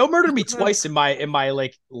 100%. Joe murdered me twice in my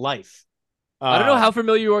like life. I don't know how Um,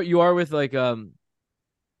 familiar you are with like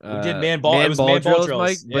we did man ball. It man was ball man ball drills,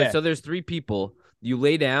 Mike. drills. But Yeah. so there's three people. You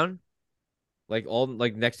lay down, like all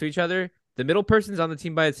like next to each other. The middle person's on the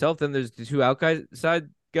team by itself. Then there's the two outside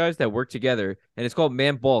guys that work together, and it's called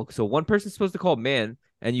man ball. So one person's supposed to call man,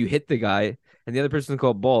 and you hit the guy, and the other person's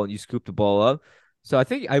called ball, and you scoop the ball up. So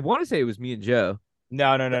I want to say it was me and Joe. No.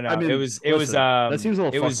 I It mean, was listen, that seems a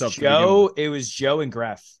little it was fucked up to begin with. Joe. It was Joe and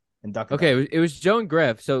Greff and Duck and Okay, Duck. it was Joe and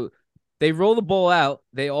Greff. So they roll the ball out.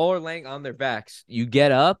 They all are laying on their backs. You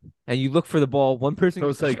get up and you look for the ball. One person, So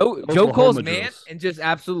it's like Joe calls Oklahoma man drills. and just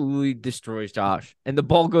absolutely destroys Josh. And the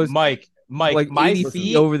ball goes Mike, like 80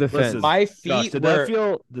 feet over the Listen, fence. my Josh, feet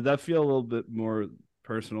were. did that feel a little bit more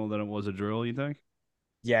personal than it was a drill, you think?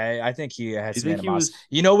 Yeah, I think he had You some think he animosity. was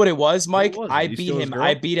You know what it was, what Mike? was it? You steal his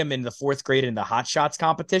I girl? beat him in the fourth grade in the hot shots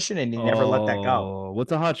competition, and he never let that go. Oh,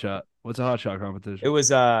 what's a hot shot? What's a hot shot competition? It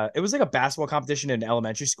was like a basketball competition in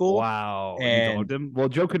elementary school, Wow. And you and dogged him? Well,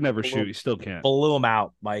 Joe could never shoot. blew, He still can't. blew him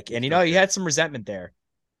out, Mike. He And still he can't. had some resentment there.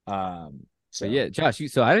 So But yeah, Josh,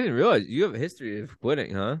 so I didn't realize you have a history of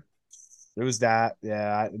quitting, huh? it was that.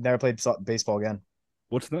 Yeah, I never played baseball again.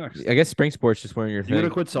 What's next? I guess spring sports just weren't your You gonna thing.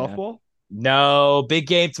 quit Yeah. softball? No, big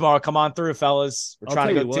game tomorrow. Come on through, fellas. We're I'll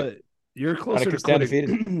trying tell to you go what. You're closer to stay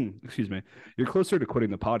quitting. Excuse me. You're closer to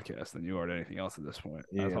quitting the podcast than you are to anything else at this point.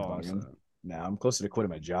 Yeah, That's all I'm saying. No, I'm closer to quitting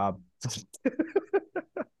my job.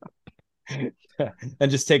 And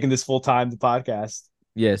just taking this full time the podcast.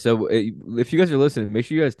 Yeah, so if you guys are listening, make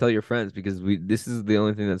sure you guys tell your friends because this is the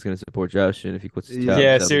only thing that's going to support Josh. And if he quits his job,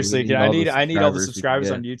 Yeah, so seriously. we all the I need all the subscribers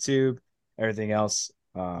we can subscribers get. on YouTube, everything else.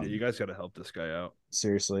 Yeah, you guys got to help this guy out.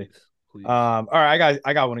 Seriously. Please. All right,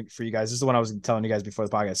 I got one for you guys. This is the one I was telling you guys before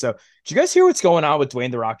the podcast. So, did you guys hear what's going on with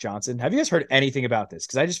Dwayne the Rock Johnson? Have you guys heard anything about this?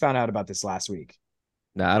 Because I just found out about this last week.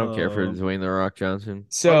 Nah, I don't care for Dwayne the Rock Johnson. I love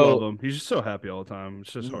So him. He's just so happy all the time.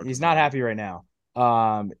 It's just hard. he's to not believe. happy right now.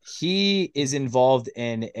 He is involved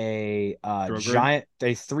in a Drug ring?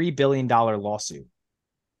 $3 billion lawsuit.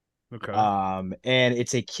 Okay. And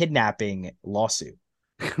it's a kidnapping lawsuit.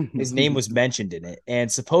 His name was mentioned in it,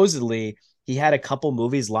 and supposedly he had a couple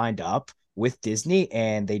movies lined up with Disney,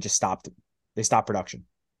 and they just stopped. They stopped production.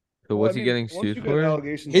 So what's he getting once sued you get for?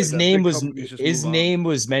 allegations His like that, name big was companies just his move on. name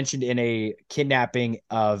was mentioned in a kidnapping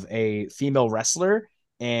of a female wrestler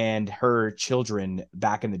and her children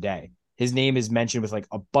back in the day. His name is mentioned with like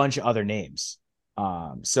a bunch of other names.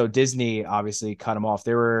 So Disney obviously cut him off.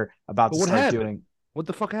 They were about But to what start happened? doing. What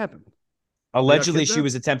the fuck happened? Allegedly, she kidnapped?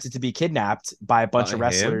 was attempted to be kidnapped by a bunch By of him?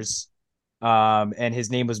 wrestlers. And his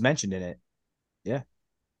name was mentioned in it. Yeah.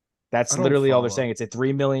 That's I don't literally all they're follow. saying. It's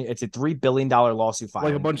a $3 billion lawsuit filing.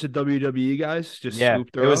 Like a bunch of WWE guys just Yeah,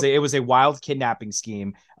 scooped her up? it was a wild kidnapping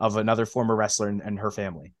scheme of another former wrestler and her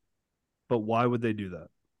family. But why would they do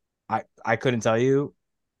that? I couldn't tell you,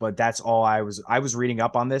 but that's all I was reading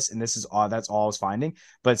up on this, and this is all that's all I was finding.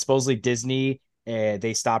 But supposedly Disney,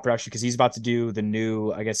 they stopped production because he's about to do the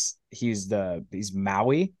new. I guess he's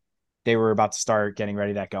Maui. They were about to start getting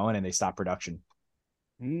ready that going, and they stopped production.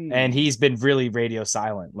 And he's been really radio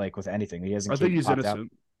silent, like with anything. He hasn't. I think he's popped innocent. out.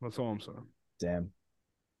 That's all I'm saying. Damn.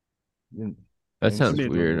 That sounds mean,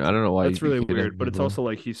 weird. I don't know why That's you'd be really kidnapping weird, but it's people. also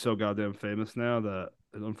like he's so goddamn famous now that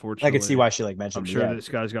I could see unfortunately, why she like I'm mentioned it. sure Yeah. this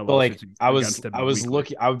guy's got But like lawsuits against I him was weekly.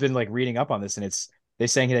 looking I've been like reading up on this and they're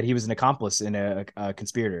saying that he was an accomplice in a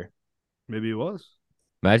conspirator. Maybe he was.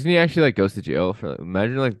 Imagine he actually like goes to jail for. Like,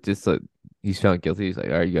 imagine like just like he's found guilty. He's like,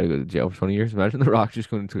 all right, you got to go to jail for 20 years. Imagine The Rock just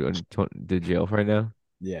going to jail right now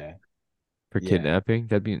Yeah. for Yeah. kidnapping.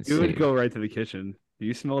 That'd be You would insane. go right to the kitchen. Do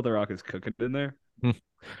you smell the rock is cooking in there?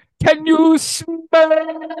 Can you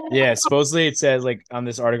smell? Yeah, supposedly it says like on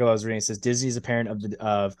this article I was reading, it says Disney's a parent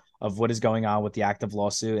of what is going on with the active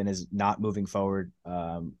lawsuit and is not moving forward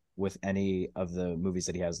with any of the movies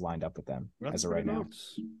that he has lined up with them as of right now.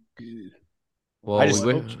 Well, just-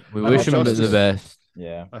 we I wish hope him the justice- best.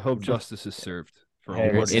 Yeah. I hope justice is served for Hey,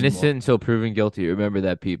 all You're listen, parties. innocent until proven guilty. Remember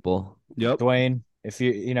that, people. Yep. Dwayne, if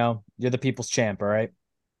you're the people's champ, all right?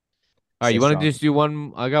 All right, Stay you want to strong. just do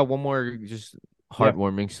one? I got one more just Yeah.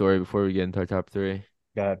 heartwarming story before we get into our top three.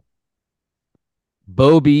 Go ahead.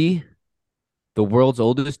 Bobby, the world's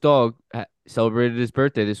oldest dog, celebrated his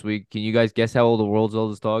birthday this week. Can you guys guess how old the world's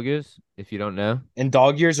oldest dog is? If you don't know, In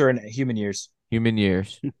dog years or in human years? human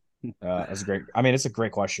years. That's a great. I mean, it's a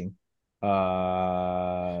great question.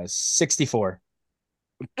 64.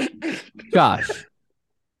 Josh,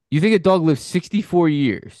 you think a dog lives 64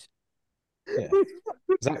 years? Yeah.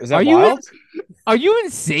 Is Are that you wild? Are you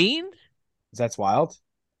insane? That's wild.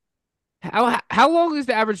 How long does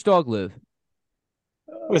the average dog live?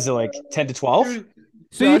 What is it like 10 to 12?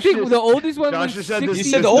 So you Josh think just- the oldest one Josh lives just said this- You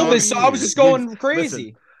 60 said the this dog- oldest, so I was just going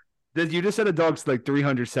crazy. You just said a dog's like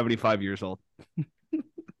 375 years old. All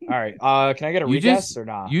right. Can I get a You re-guess just or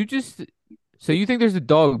not? so you think there's a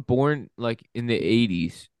dog born like in the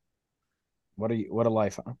 80s What a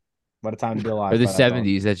life, huh? What a time to be alive. or the by that dog.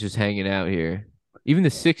 70s that's just hanging out here? Even the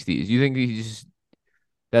 60s. You think he just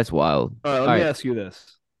that's wild. All right, let All me right. ask you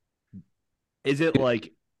this. Is it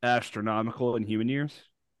like astronomical in human years?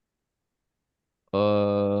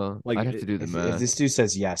 Like, I'd have to do the If math. this dude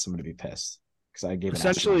says yes, I'm gonna be pissed because I gave an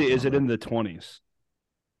Essentially, is it astronomical in number. the 20s?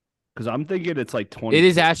 Because I'm thinking it's like 20. It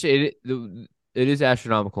is actually it is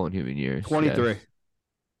astronomical in human years. 23. Yes.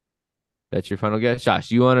 That's your final guess, Josh.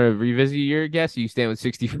 Do you want to revisit your guess? Or you stand with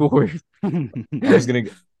 64? I was gonna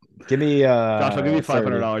give me Josh, I'll give you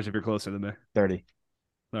 $500. $500 if you're closer than me. 30.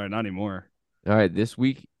 All right, not anymore. All right, this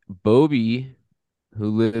week, Bobby, who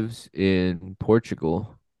lives in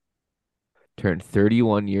Portugal, turned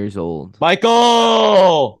 31 years old.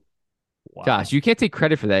 Michael. Wow. Josh, you can't take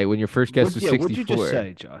credit for that when your first guess was 64. What'd you just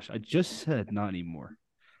say, Josh? I just said not anymore.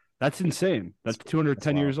 That's insane. That's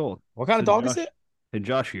 210 wild. years old. What kind of So dog is Josh- it? In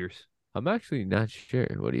Josh years. I'm actually not sure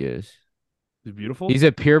what he is. He's beautiful. He's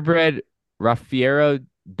a purebred Rafiero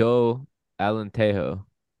do Alentejo,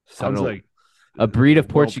 Sounds know. like a breed of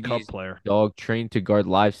World Cup Portuguese player. dog trained to guard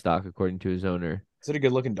livestock, according to his owner. Is it a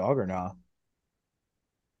good looking dog or not?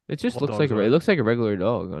 It just All looks like dogs it are. looks like a regular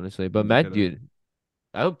dog, honestly. But Look Matt, at it. dude,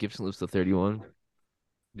 I hope Gibson lives to 31.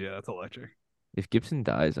 Yeah, that's electric. If Gibson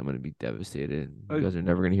dies, I'm gonna be devastated. You Oh. guys are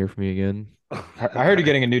never gonna hear from me again. I heard you're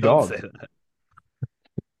getting a new Don't dog. say that.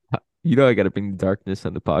 You know I gotta bring the darkness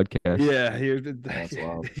on the podcast. Yeah, That's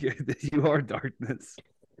wild. you are darkness.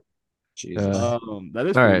 Jesus. That is all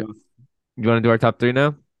pretty right. rough. You want to do our top three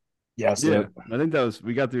now? Yes. Yeah, I think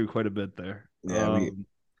we got through quite a bit there. Yeah, we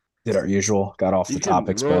did our usual. Got off the you can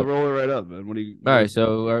topics, roll, but roll it right up, man. What do you? All right,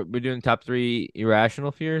 so we're doing top three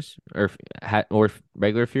irrational fears or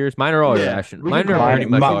regular fears. Mine are all irrational. we Mine can are call pretty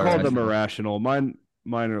them- much we all can call them irrational. irrational.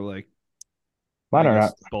 Mine are like mine I are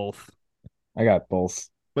guess not. both. I got both.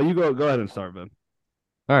 But you go ahead and start, Ben.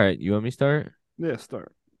 All right, you want me to start? Yeah,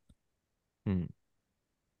 start. All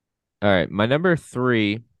right, my number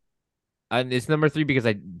three. And it's number three because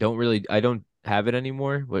I don't have it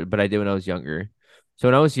anymore, but I did when I was younger. So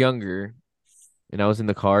when I was younger and I was in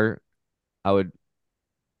the car, I would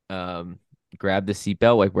grab the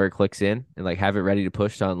seatbelt like where it clicks in and like have it ready to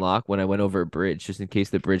push to unlock when I went over a bridge just in case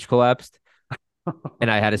the bridge collapsed and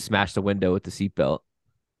I had to smash the window with the seatbelt.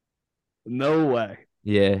 No way.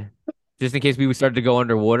 Yeah. Just in case we started to go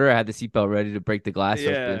underwater, I had the seatbelt ready to break the glass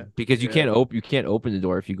open because you can't open the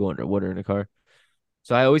door if you go underwater in a car.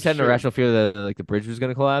 So I always had an Sure. irrational fear that like the bridge was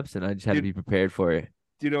gonna collapse, and I just had to be prepared for it.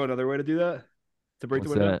 Do you know another way to do that? To break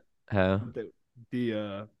What's the window? that? How?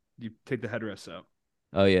 You take the headrests out.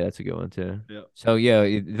 Oh yeah, that's a good one too. Yeah. So yeah,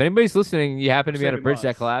 if anybody's listening, you happen to be on a Saving bridge that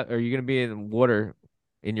lives. collapse, or you're gonna be in water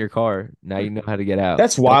in your car. Now you know how to get out.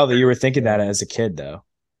 That's wild that you were thinking that as a kid, though.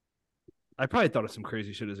 I probably thought of some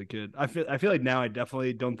crazy shit as a kid. I feel like now I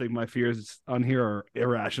definitely don't think my fears on here are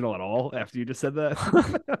irrational at all after you just said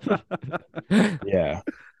that. Yeah.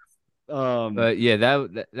 Um, But yeah,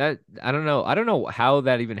 that I don't know how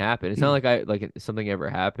that even happened. It's not like something ever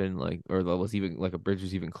happened like or that was even like a bridge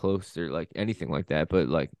was even close or like anything like that. But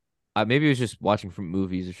like maybe it was just watching from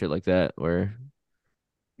movies or shit like that where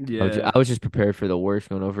yeah, I was just prepared for the worst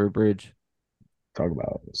going over a bridge. Talk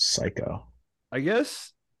about psycho. I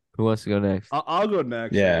guess Who wants to go next? I'll go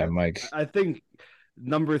next. I Yeah, guess Mike. I think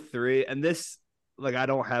number three, and this like I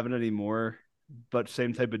don't have it anymore, but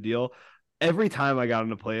same type of deal. Every time I got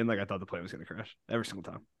on a plane, like I thought the plane was gonna crash every single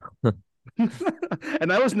time,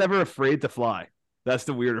 and I was never afraid to fly. That's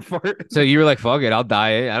the weirder part. So you were like, "Fuck it, I'll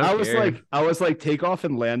die. I don't care." I was like takeoff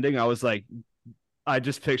and landing. I was like, I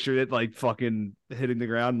just pictured it like fucking hitting the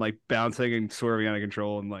ground, like bouncing and swerving out of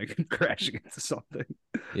control and like crashing into something.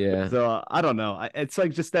 Yeah, So it's it's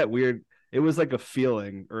like just that weird. It was like a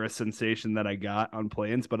feeling or a sensation that I got on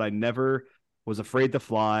planes, but I never was afraid to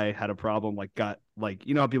fly. Had a problem, like got like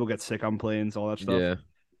you know how people get sick on planes, all that stuff. yeah.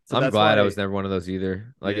 So I'm that's glad I why, was never one of those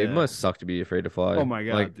either. Like it yeah. must suck to be afraid to Oh fly. my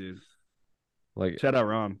god, dude! Like, Shout out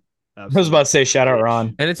Ron, I was about absolute to say shout out bitch.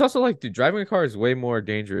 Ron. and it's also like, dude, driving a car is way more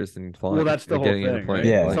dangerous than Well, flying, that's the whole getting in a thing, right? plane.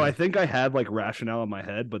 Yeah. So Like, I think I had like rationale in my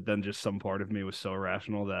head, but then just some part of me was so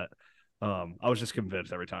irrational that I was just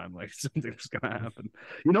convinced every time like something was gonna happen.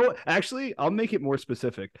 You know what? Actually, I'll make it more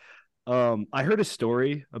specific. I heard a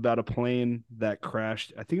story about a plane that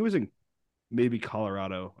crashed. I think it was in maybe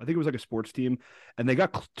Colorado. I think it was like a sports team, and they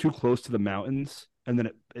got too close to the mountains, and then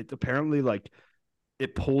it apparently like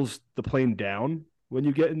it pulls the plane down when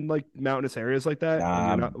you get in like mountainous areas like that, and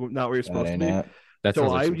you're Nah, not where you're that supposed to ain't be. it. that So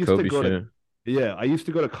sounds like I some used to Kobe go to shit. yeah, I used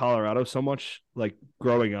to go to Colorado so much like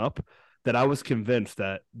growing up that I was convinced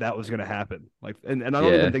that that was going to happen. Like and I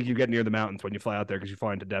don't even Yeah, think you get near the mountains when you fly out there because you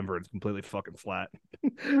fly into Denver and it's completely fucking flat.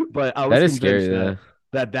 But I that was is scary. convinced Yeah,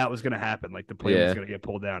 that was going to happen, like the plane was yeah. going to get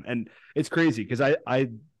pulled down. And it's crazy because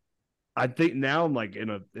I think now I'm like in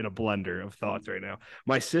a blender of thoughts right now.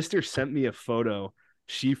 My sister sent me a photo.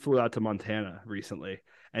 She flew out to Montana recently,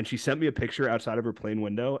 and she sent me a picture outside of her plane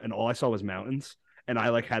window, and all I saw was mountains. And I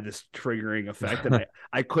like had this triggering effect, and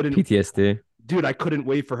I couldn't, PTSD. dude, I couldn't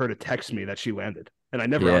wait for her to text me that she landed. And I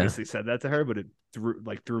never Yeah, obviously said that to her, but it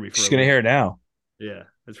threw me for She's a gonna loop. hear it now. Yeah,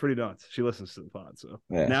 it's pretty nuts. She listens to the pod, so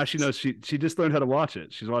Yeah. now she knows she just learned how to watch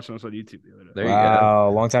it. She's watching us on YouTube the other day. there you go. Wow,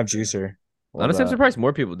 long time juicer. Love Honestly, I'm that. surprised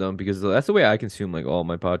more people don't because that's the way I consume like all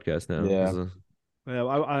my podcasts now. Yeah. Yeah,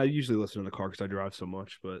 I usually listen in the car because I drive so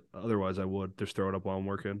much, but otherwise I would just throw it up while I'm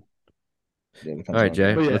working. Yeah, All right,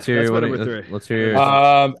 Jay. But yeah, Let's hear that's your my one. number three. Let's I know hear this your.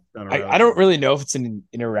 is down a I rabbit don't hole. really know if it's an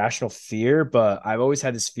irrational fear, but I've always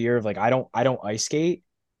had this fear of like I don't ice skate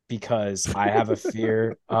because I have a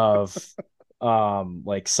fear of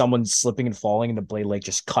like someone slipping and falling and the blade like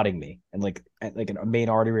just cutting me and like a main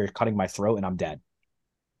artery or cutting my throat and I'm dead.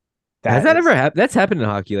 Has That that ever is happened? That's happened in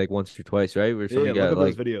hockey like once or twice, right? Where Yeah, somebody look got up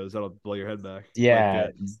those like, videos. That'll blow your head back. Like yeah,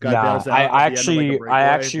 guy nah. bails out at the end of like a I breakaway.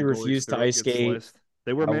 actually The goalie's refuse to throat ice gets skate. sliced.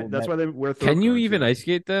 They wear I will that's why they wear throat can you guards. even Yeah. ice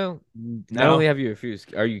skate though? Not only No. have you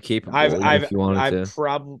refused, are you capable I've if you wanted I've to?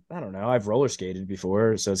 probably I don't know. I've roller skated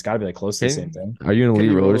before, so it's got to be like close to the same thing. Are you an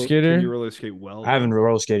elite roller Can you skater? roller skate well I haven't though?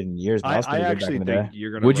 roller skated in years, but I was I pretty good back actually in the think day.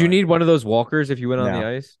 you're gonna Would you ride. need one of those walkers if you went on the No.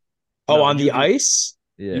 ice? Oh, No, on the ice?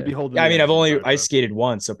 you'd Yeah. be holding Yeah, I the mean, ice I've the only entire ice time. skated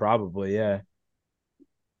once, so probably, yeah.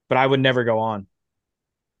 But I would never go on.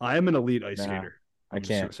 I am an elite ice No, skater. I I'm just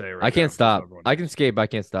can't. gonna say it I right now, can't just so stop. everyone I can knows. skate, but I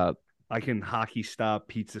can't stop. I can hockey stop,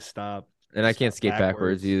 pizza stop, And I can't stop skate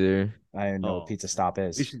backwards either. I don't know what Oh, pizza stop we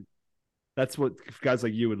is. should. That's what guys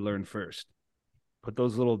like you would learn first. Put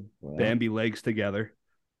those little Well, Bambi legs together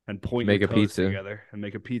and point Make your a toes pizza. together and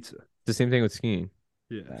make a pizza. It's the same thing with skiing.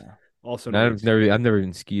 Yeah. no. Also an And elite skater. I've never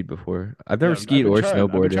even skied before. I've Yeah, never skied or I've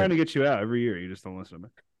been trying snowboarded. to get you out every year. You just don't listen to me.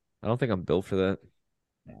 I don't think I'm built for that.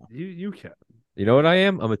 You can. You know what I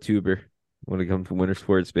am? I'm a tuber when it comes to winter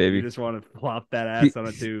sports, You baby. just want to flop that ass on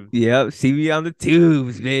a tube. Yep, see me on the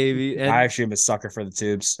tubes, baby. I actually am a sucker for the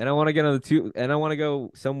tubes. And I want to get on the tube, and I want to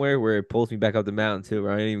go somewhere where it pulls me back up the mountain too,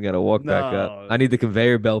 where I ain't even gotta walk back up. No, I need the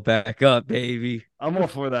conveyor belt back up, baby. I'm all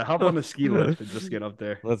for that. Hop on the ski lift and just get up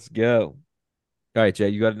there. Let's go. All right, Jay,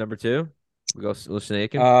 you got a number two? We go a little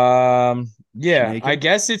snaking. Yeah, Snaking? I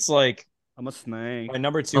guess it's like I'm a snake. my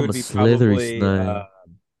number two I'm would a be slithery probably snake.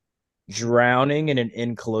 drowning in an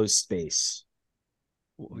enclosed space.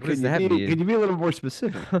 What does that mean? Can you be a little more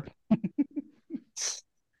specific?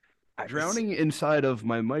 I- Drowning inside of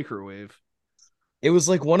my microwave. It was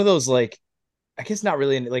like one of those like, I guess not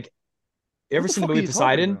really. Like, you ever What the seen the fuck are movie you talking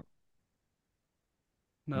Poseidon? about?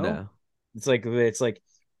 No. No. It's like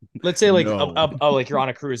let's say like No. like you're on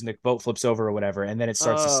a cruise and the boat flips over or whatever, and then it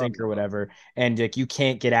starts to sink or No. whatever, and like you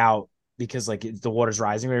can't get out because like the water's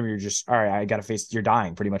rising, whatever, you're just all right. I gotta face. You're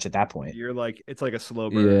dying pretty much at that point. You're like it's like a slow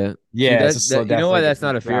burn. Yeah. See Yeah, it's a slow you death, know why like that's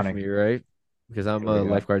not a fear for drowning. me, right? Because I'm Here we a go.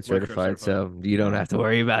 lifeguard Lifeguard certified, certified. so you don't have to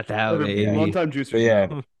worry about that, Yeah. Long baby. time But juicers yeah,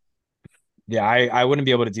 know. yeah, I wouldn't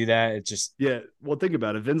be able to do that. It's just Yeah, well, think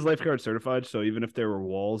about it. Vin's lifeguard certified, so even if there were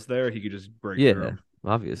walls there, he could just break through Yeah, them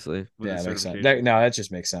obviously. with yeah, his it makes sense. certification. No, that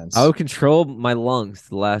just makes I sense. would control my lungs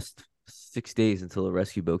the last 6 days until a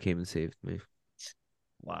rescue boat came and saved me.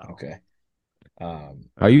 Wow. Okay.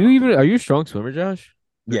 Are you a strong swimmer, Josh?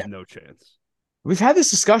 There's Yeah, no chance. we've had this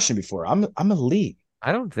discussion before. I'm elite.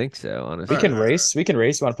 I don't think so, We honestly. can All right. race. We can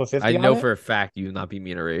race. You want to put 50 I on know it? for a fact you will not beat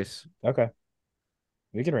me in a race. Okay.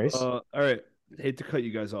 We can race. All right. Hate to cut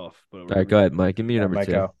you guys off, but All right, go ahead, Mike. Give me your number Mike,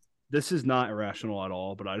 two. go. this is not irrational at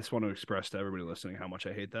all, but I just want to express to everybody listening how much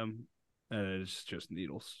I hate them. And it's just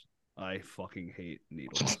needles. I fucking hate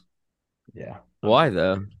needles. Yeah. Why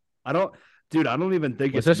though? I don't, dude, I don't even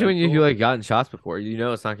think it's Especially when you mental. like gotten shots before. You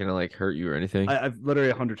know it's not gonna like hurt you or anything. I've literally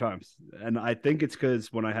 100 times. And I think it's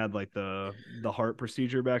because when I had like the heart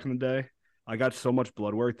procedure back in the day, I got so much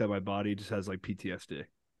blood work that my body just has like PTSD.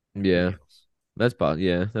 Yeah, that's about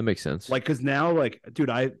yeah, that makes sense. Like, cause now, like, dude,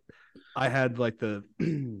 I had like the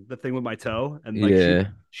the thing with my toe, and like yeah,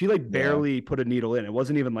 she like barely put a needle in. It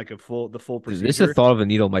wasn't even like the full procedure. this the thought of a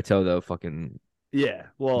needle in my toe though fucking Yeah,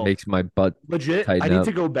 well, makes my butt legit. I tighten need up.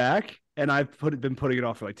 to go back, and I've been putting it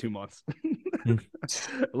off for like 2 months.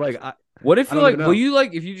 Like, What if I you don't like? even Will know. you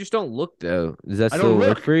like if you just don't look though? Does that I don't still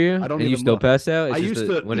work look. for you? I don't and you even still look. pass out? It's I just used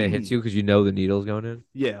that to when it hits you because you know the needle's going in.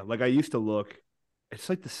 Yeah, like I used to look. It's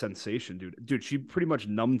like the sensation, dude. Dude, she pretty much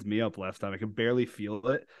numbed me up last time. I could barely feel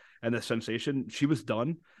it, and the sensation. She was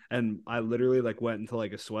done, and I literally like went into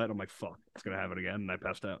like a sweat. I'm like, fuck, it's gonna happen again, and I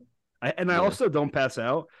passed out. I Yeah. also don't pass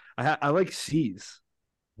out. I like seize.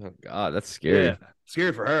 Oh God, that's scary. Yeah,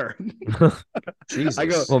 scary for her. Jesus. I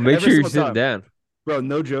go Well, make every sure you're single sitting time. down. Bro,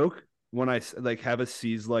 no joke. When I like have a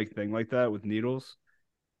seize like thing like that with needles,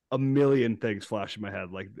 a million things flash in my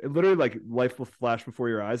head. Like literally, like life will flash before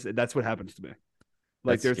your eyes. That's what happens to me.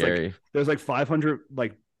 Like That's scary. there's like 500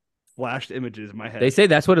 like flashed images in my head. They say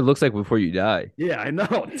that's what it looks like before you die. Yeah, I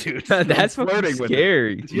know, dude. That's I'm fucking with it.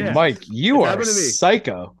 scary. Yeah. Mike, you It's are happened to me.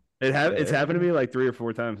 psycho. It's happened to me like 3 or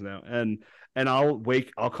 4 times now, and I'll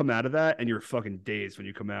come out of that, and you're fucking dazed when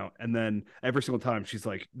you come out, and then every single time she's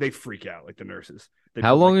like, they freak out, like the nurses. They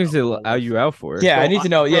How put, long like, is it? all Are this- you out for? Yeah, I need to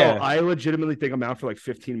know. Bro, Yeah. I legitimately think I'm out for like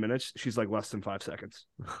 15 minutes. She's like less than 5 seconds.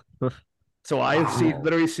 So I Wow.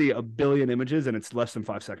 literally see a billion images, and it's less than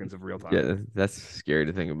 5 seconds of real time. Yeah, that's scary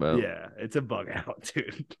to think about. Yeah, it's a bug out,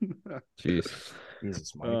 dude. Jeez.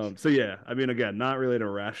 Jesus, Mike. So yeah, I mean, again, not really an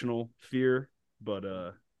irrational fear, but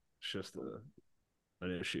it's just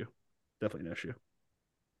an issue. Definitely an issue.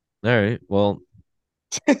 All right. Well,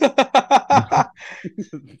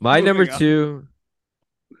 my Moving number on. 2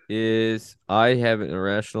 is I have an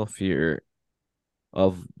irrational fear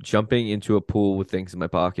of jumping into a pool with things in my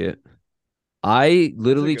pocket. I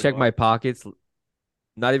literally good check my one. pockets,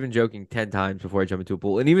 not even joking, 10 times before I jump into a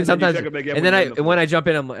pool. And even And then you sometimes check 'em again and when then you're in the when pool. I jump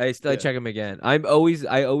in, I still Yeah. check them again. I always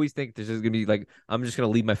think there's just gonna be like I'm just gonna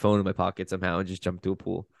leave my phone in my pocket somehow and just jump into a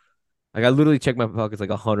pool. Like I literally check my pockets like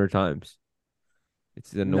 100 times.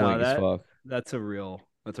 It's annoying as fuck. That's a real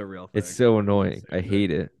thing. It's so annoying. I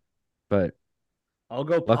hate it. But I'll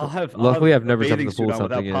go. luckily, I've a neep jumped in bathing the suit pool with on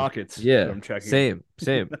without something in. pockets. that Yeah, I'm checking.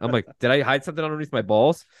 same. I'm like, did I hide something underneath my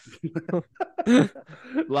balls? A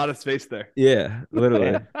lot of space there. Yeah,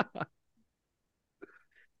 literally.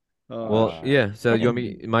 Oh, Well, shit. yeah. So you want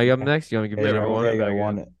me? Am I up next? You want me to give Yeah, my number bro, one? Yeah, you got back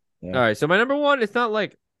one. in. Yeah. All right. So my number one, it's not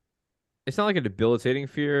like a debilitating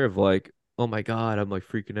fear of like, oh my God, I'm like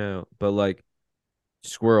freaking out. But like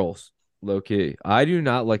squirrels, low key. I do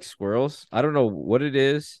not like squirrels. I don't know what it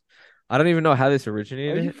is. I don't even know how this Are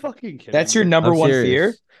originated. you fucking kidding? That's your me? number I'm one serious.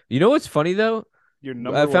 fear? You know what's funny though? Your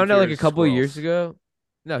number I one found out fear like a is couple of years squirrels. ago.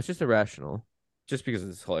 No, it's just irrational. Just because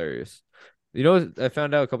it's hilarious. You know what I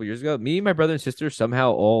found out a couple years ago? Me, my brother and sister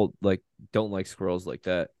somehow all like don't like squirrels like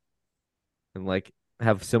that. And like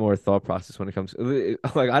have similar thought process when it comes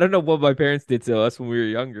like I don't know what my parents did to us when we were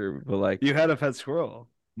younger, but like You had a pet squirrel.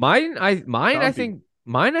 mine I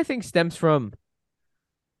Stompy. think stems from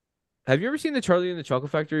have you ever seen the Charlie and the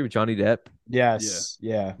Chocolate Factory with Johnny Depp? Yes.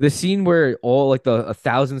 Yeah. The scene where all like the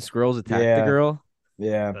 1,000 squirrels attack the Yeah. girl.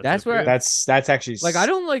 Yeah. That's it for where you? That's actually like I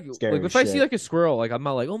don't like scary if I see shit. like a squirrel, like I'm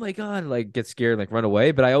not like, oh my God, like get scared, like run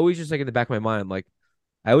away. But I always just like in the back of my mind, I'm like,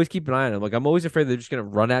 I always keep an eye on them. Like I'm always afraid they're just gonna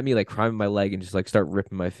run at me, like climb my leg and just like start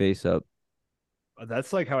ripping my face up.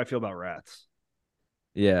 That's like how I feel about rats.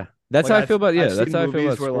 Yeah. That's Like, how I feel about I've that's seen how I feel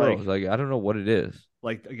movies about where, squirrels. like- Like I don't know what it is.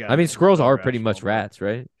 Like again, I mean, it's squirrels so are pretty irrational, much but rats,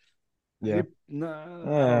 right? Yeah. No, I don't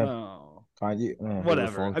Eh, know. Bit of a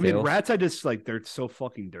Whatever. long I mean, tail. rats. I just like they're so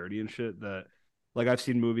fucking dirty and shit that like I've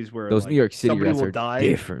seen movies where Those New like York City somebody rats will are die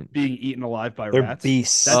different. being eaten alive by they're rats. That's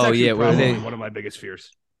beasts. Oh actually yeah, where probably they one of my biggest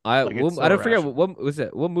fears. I Like it's well, so I don't forget irrational. what was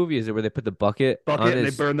it? What movie is it where they put the bucket on Bucket and they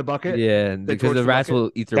his? burn the bucket. Yeah, They because torch the the rats bucket.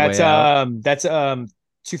 will eat their way out. That's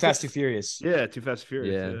Too Fast, Too Furious. Yeah, Too Fast and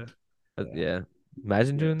Furious. Yeah, Yeah, Yeah. yeah.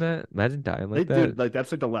 Imagine yeah. doing that. Imagine dying They like dude, that. like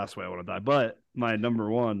that's like the last way I want to die. But my number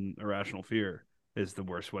one irrational fear is the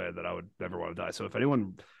worst way that I would ever want to die. So if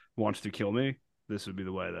anyone wants to kill me, this would be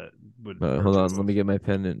the way that would hurt Hold me on, the let me most. get my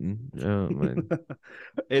pen and oh my.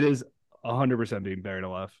 It is 100% being buried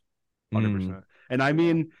alive. Mm, 100%.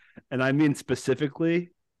 And I mean specifically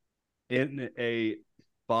in a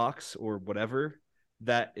box or whatever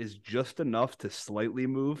that is just enough to slightly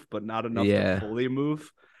move, but not enough to yeah, fully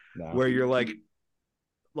move, No. where you're like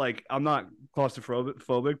I'm not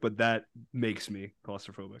claustrophobic, but that makes me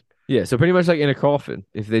claustrophobic. yeah. So pretty much like in a coffin.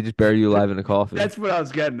 If they just bury you alive in a coffin. That's what I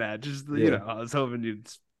was getting at. Just Yeah. I was hoping you'd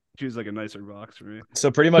choose like a nicer box for me.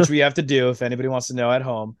 So pretty much what you have to do, if anybody wants to know at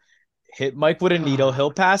home, hit Mike with a needle,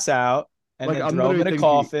 he'll pass out, and Like then I'm throw him literally in a thinking,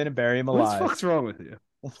 coffin and bury him what the alive. fuck's wrong with you?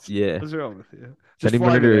 Yeah. What's wrong with you? If any Just fly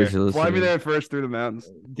me murderers there. are Fly me listening. there first through the mountains.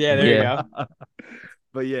 Yeah, there you Yeah. go.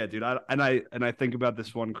 But yeah, dude, I think about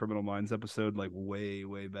this one Criminal Minds episode like way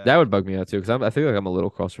back. That would bug me out too, because I feel like I'm a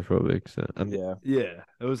little claustrophobic. So Yeah. Yeah,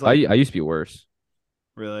 it was I like used to be worse.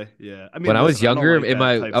 really, yeah. I When mean, I was listen, I don't younger, like in that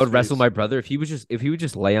my type I would wrestle space. my brother. If he would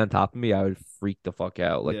just lay on top of me, I would freak the fuck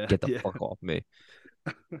out. Like Yeah, get the yeah, fuck off me.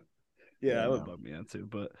 yeah. Yeah, That would no. bug me out too.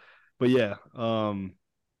 But yeah,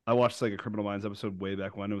 I watched like a Criminal Minds episode way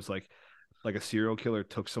back when it was like a serial killer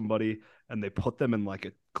took somebody and they put them in like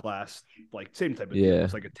a glass, like same type of deal. It Yeah.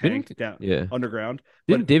 was like a tank down Yeah. underground.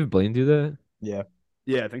 Didn't But David Blaine do that? Yeah.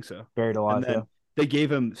 yeah, I think so. Buried And alive, yeah. then they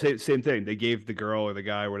gave him same thing. They gave the girl or the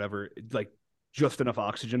guy or whatever like just enough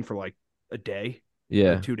oxygen for like a day or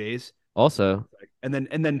Yeah. 2 days. Also, And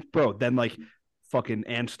then bro, then like fucking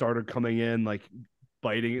ants started coming in, like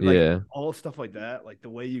biting, like yeah. all stuff like that. Like the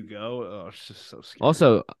way you go, oh, it's just so scary.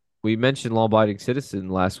 Also, we mentioned law-abiding citizen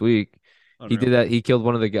last week. He Unreal. did that. He killed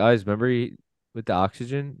one of the guys. Remember with the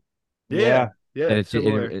oxygen, Yeah, yeah, and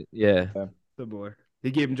similar, yeah, similar. He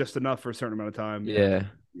gave him just enough for a certain amount of time. yeah.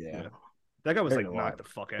 Yeah. That guy was Buried like alive. knocked the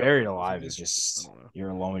fuck out. Buried wasn't alive he? is I just don't know. you're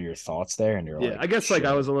alone with your thoughts there, and you're Yeah, like, I guess like I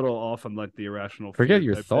shit. was a little off on like the irrational Forget fear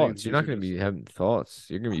your type thoughts. things. You're These not are gonna just be having thoughts.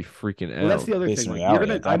 You're gonna be freaking well, that's out. the other Based thing. on Like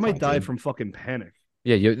reality at I that might point, die dude. from fucking panic.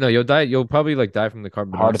 Yeah, you'll die. You'll probably like die from the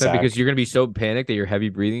carbon Heart monoxide because attack. you're gonna be so panicked that you're heavy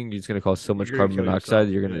breathing. You're just gonna cause so much You're gonna carbon kill monoxide yourself.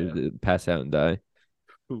 that you're gonna pass out and die.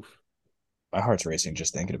 Oof. My heart's racing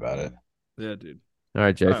just thinking about it. Yeah, dude. All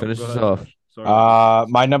right, Jay, All right, well, finish go this ahead, off. Josh. Sorry.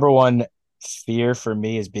 My number one fear for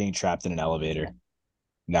me is being trapped in an elevator.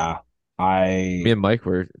 Nah. Me and Mike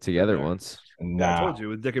were together there. once. Yeah, I Nah. told you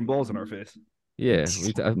with dick and balls in our face. Yeah,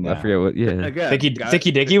 I No. forget what. Yeah, Again,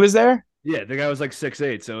 Thicky Dicky was there? Yeah, the guy was like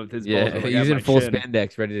 6'8", so his balls yeah. were like He's at in my full chin.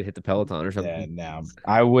 spandex, ready to hit the Peloton or Yeah, something. no.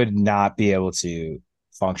 I would not be able to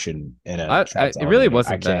function in a trapped It really elevator. I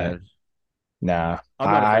wasn't can't. bad. Nah.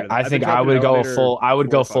 I'm not afraid of that. I I've been think I trapped in an would go elevator full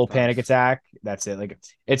 4 or 5 panic times. attack. That's it. Like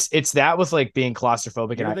it's that with like being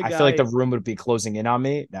claustrophobic, You're and the I feel like the guy- room would be closing in on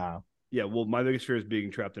me. No. Yeah, well, my biggest fear is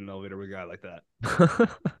being trapped in an elevator with a guy like that.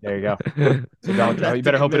 There you go. So I would have you to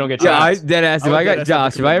better hope you don't commit- get Yeah, I trapped. dead ass. I If would I dead got ass have to Josh,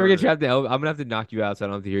 if commit I ever get murder. trapped, I'm gonna have to knock you out so I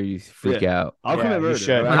don't have to hear you freak out. I'll Yeah, commit you murder.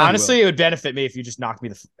 should. I actually Honestly, will. it would benefit me if you just knock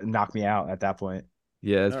me out at that point.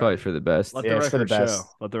 Yeah, that's All probably right. for the best. Let Yeah, the it's for the record show. best.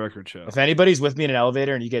 Let the record show. If anybody's with me in an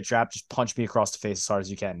elevator and you get trapped, just punch me across the face as hard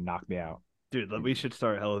as you can and knock me out. Dude, we should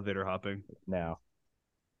start elevator hopping. No.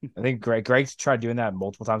 I think Greg tried doing that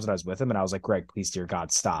multiple times when I was with him, and I was like, Greg, please, dear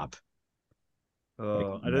God, stop.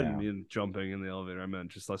 I didn't no. mean jumping in the elevator. I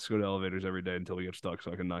meant just let's go to elevators every day until we get stuck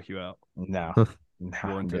so I can knock you out. No. No, I'm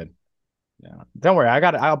Warranted. good. No. Don't worry,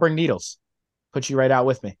 I'll bring needles. Put you right out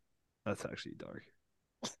with me. That's actually dark.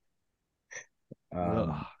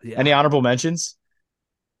 Yeah. Any honorable mentions?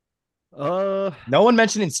 No one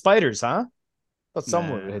mentioning spiders, huh? Thought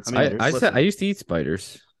someone would hit I mean, spiders. I Listen. I used to eat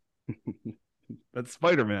spiders. That's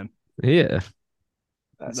Spider-Man. Yeah.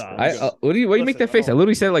 That's Nah, gross. What do you make Listen, that face? I don't-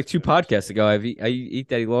 literally said it like 2 podcasts ago. I eat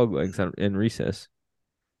daddy log legs in recess.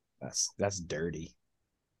 That's dirty.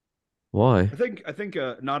 Why? I think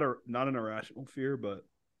not an irrational fear, but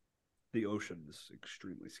the ocean is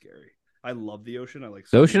extremely scary. I love the ocean. I like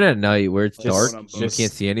The ocean at night where it's Just- dark, just- you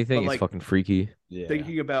can't see anything. but, It's like- fucking freaky. Yeah.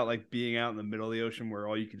 thinking about like being out in the middle of the ocean where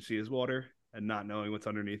all you can see is water and not knowing what's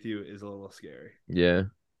underneath you is a little scary. Yeah.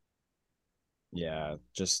 Yeah.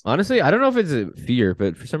 Just Honestly, I don't know if it's a fear,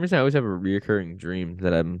 but for some reason I always have a reoccurring dream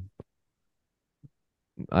that I'm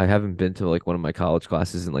I haven't been to like one of my college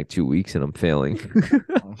classes in like 2 weeks, and I'm failing.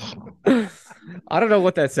 I don't know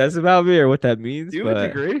what that says about me or what that means, Do you have a but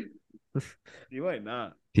degree? You might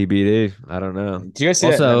not. TBD. I don't know. Do you guys see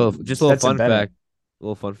that? Also, just a little Stetson fun Bennett. fact. A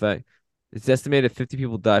little fun fact. It's estimated 50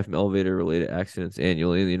 people die from elevator-related accidents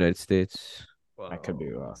annually in the United States. That could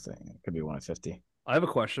be Wow. a thing. It could be 150. I have a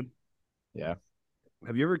question. Yeah.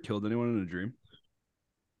 Have you ever killed anyone in a dream?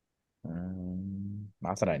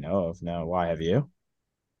 Not that I know of. No. Why have you?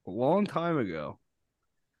 A long time ago.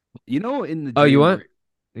 You know, in the Oh, you dream want?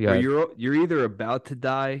 where Yeah. you're either about to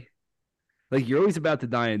die, like you're always about to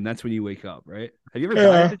die, and that's when you wake up, right? Have you ever died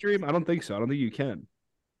in Yeah. a dream? I don't think so. I don't think you can.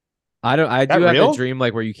 I don't. I do That have the real? dream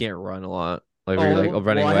like where you can't run a lot, like where you're like Oh,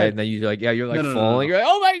 running well, I away, had and then you're like, yeah, you're no, like no, no, no, falling. no. You're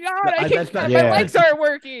like, oh my god, I can't. That's not My Yeah. legs aren't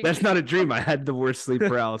working. that's not a dream. I had the worst sleep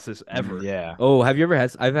paralysis ever. Yeah. Oh, have you ever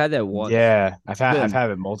had? I've had that once. Yeah. I've Then had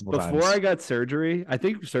it multiple before I times. got surgery, I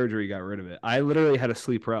think surgery got rid of it. I literally had a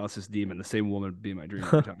sleep paralysis demon. The same woman would be in my dream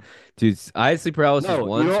every time. Dude, I had sleep paralysis No, you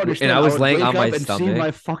once, don't and understand. I I was would laying wake on my up and see stomach. my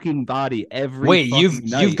fucking body every Wait, fucking you've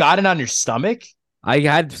night. got it on your stomach? I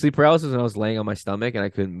had sleep paralysis when I was laying on my stomach and I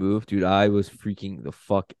couldn't move. Dude, I was freaking the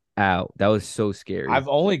fuck out. That was so scary. I've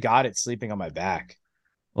only got it sleeping on my back.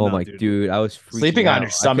 Oh No, my dude. dude, I was freaking Sleeping on your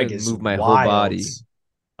out. I stomach couldn't is move my whole wild. body.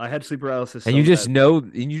 I had sleep paralysis And so bad.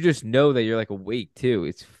 you just know that you're like awake too.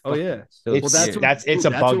 It's Oh fucking yeah. so Well, It's that's scary. what it's a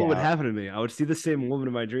that's bug what would out. happen to me. I would see the same woman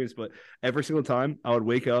in my dreams, but every single time I would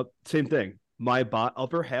wake up, same thing. My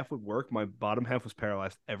upper half would work, my bottom half was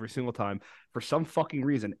paralyzed every single time. For some fucking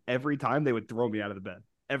reason, every time they would throw me out of the bed.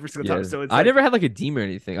 Every single Yeah. time. So it's I like never had like a demon or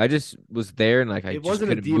anything. I just was there and like I it just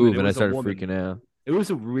wasn't a couldn't demon, move it and I was a started woman. freaking out. It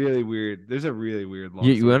was a really weird. There's a really weird long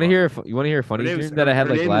You story want to behind hear it. you want to hear a funny dream that I had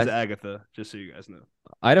Her like name is last Agatha, just so you guys know.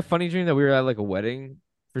 I had a funny dream that we were at like a wedding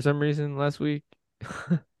for some reason last week.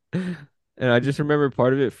 And I just remember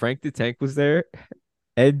part of it. Frank the Tank was there.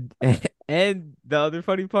 And and the other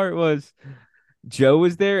funny part was Joe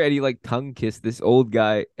was there and he like tongue kissed this old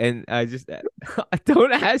guy. And I just I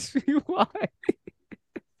don't ask me why.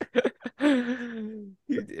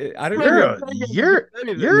 I don't You're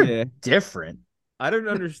know. you're Yeah. different. I don't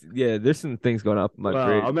understand. Yeah, there's some things going on in my Wow,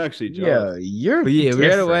 brain. I'm actually jealous. Yeah, you're But yeah, we were at a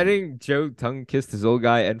different. wedding. Joe tongue kissed his old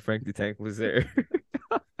guy and Frank the Tank was there.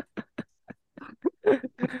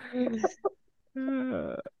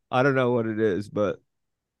 I don't know what it is, but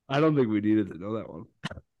I don't think we needed to know that one.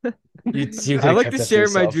 You could I have like kept to that for share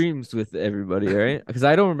my yourself. dreams with everybody, all right? Because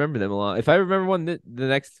I don't remember them a lot. If I remember one the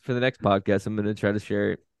next for the next podcast, I'm gonna try to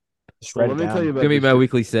share it. Just Well, write let it me tell you down. It's about gonna be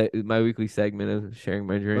this dream. my weekly segment of sharing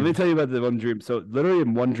my Let me dreams. tell you about the one dream. So literally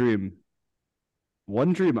in one dream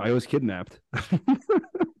I was kidnapped.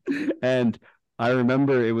 And I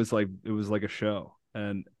remember it was like a show.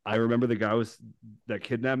 And I remember the guy was that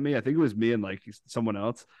kidnapped me. I think it was me and like someone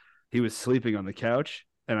else. He was sleeping on the couch,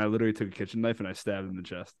 and I literally took a kitchen knife and I stabbed him in the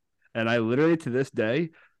chest. And I literally to this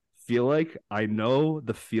day feel like I know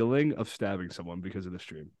the feeling of stabbing someone because of the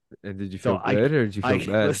stream. And did you So feel good or did you I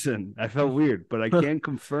feel bad? listen. I felt weird, but I can't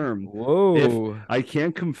confirm if Whoa.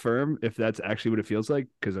 that's actually what it feels like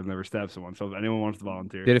because I've never stabbed someone. So if anyone wants to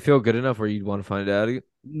volunteer, Did it feel good enough where you'd want to find out?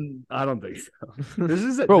 I don't think so. This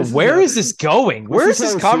is Bro, where is this going? Where is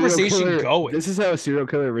this how a serial conversation killer- going? This is how a serial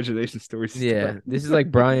killer origination story starts. Yeah, this is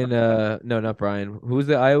like Brian. No, not Brian. Who was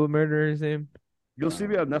the Iowa murderer's name? You'll see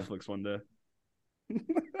me on Netflix one day.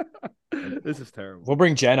 This is terrible. We'll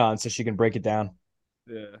bring Jen on so she can break it down.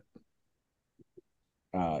 Yeah.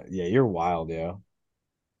 Yeah, you're wild, yo.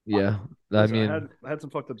 Yeah, I Listen, mean, I had some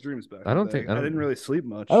fucked up dreams back. I in don't the day. think- I I don't- didn't really sleep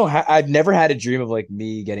much. I've never had a dream of like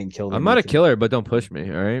me getting killed. I'm not a killer, but don't push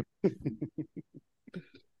me. All right.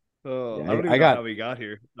 Oh, Yeah, I don't even I know got- how we got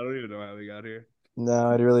here. I don't even know how we got here. No,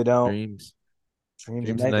 I really don't. Dreams. Dreams Dreams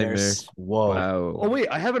and and nightmares. nightmares. Whoa. Wow. Oh wait,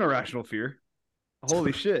 I have an irrational fear.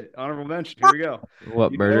 Holy shit! Honorable mention. Here we go.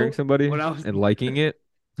 What, You murdering know, somebody when I was- and liking it?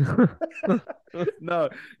 No,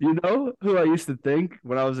 you know who I used to think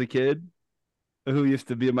when I was a kid, who used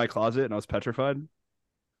to be in my closet and I was petrified?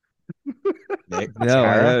 Nick, No, I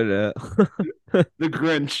Tara? don't know. The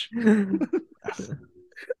Grinch.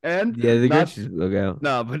 And Yeah, the not, Grinch is look out.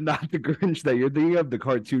 no, but not the Grinch that you're thinking of, the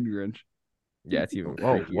cartoon Grinch. Yeah, it's even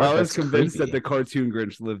Whoa, creepier. what? I was That's convinced creepy. that the cartoon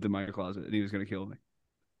Grinch lived in my closet and he was gonna kill me.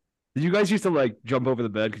 Did you guys used to like jump over the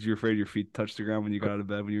bed because you were afraid your feet touched the ground when you got out of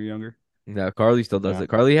bed when you were younger? No, Carly still does Yeah. it.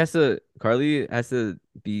 Carly has to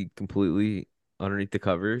be completely underneath the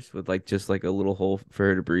covers with like just like a little hole for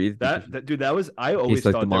her to breathe. because That was I in always case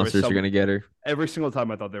like the thought there was monsters are gonna get her. every single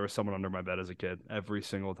time I thought there was someone under my bed as a kid. Every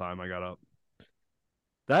single time I got up.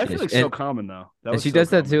 That I Yeah, feel like so common though. That and was she so does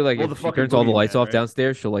that too. common. Like Well, the if she fucking turns all the lights boogeyman, off right?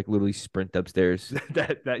 downstairs, she'll like literally sprint upstairs.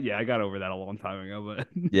 that yeah, I got over that a long time ago, but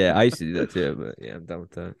Yeah, I used to do that too, but yeah, I'm done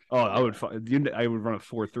with that. oh, I would run a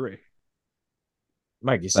 4-3.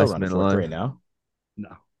 Mike, you still Best run a man 4-3 alive. now.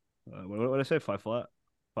 No, what did I say? 5 flat,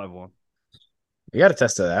 5-1. You got to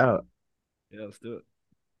test it out. Yeah, let's do it.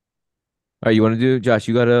 All right, you want to do, Josh?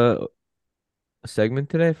 You got a segment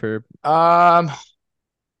today for? Um,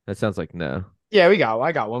 That sounds like no. yeah,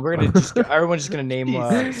 I got one. We're gonna just everyone's just gonna name.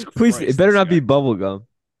 Jesus Please, it Christ, better this not guy. be bubble gum.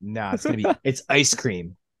 Nah, it's ice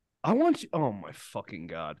cream. I want you. Oh my fucking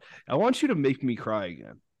god! I want you to make me cry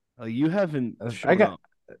again. You haven't I shown got. up.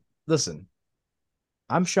 Listen,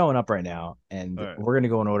 I'm showing up right now, and All right. we're gonna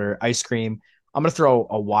go in order. Ice cream. I'm gonna throw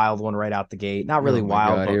a wild one right out the gate. Not really Oh my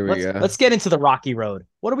wild, God, but here we go. let's get into the rocky road.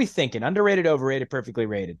 What are we thinking? Underrated, overrated, perfectly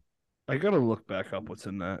rated. I gotta look back up what's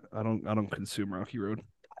in that. I don't consume Rocky Road.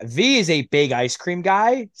 V is a big ice cream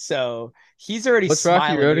guy, so he's already What's Rocky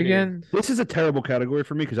smiling Road eating. again? This is a terrible category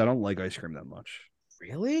for me because I don't like ice cream that much.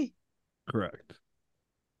 Really? Correct.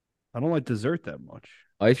 I don't like dessert that much.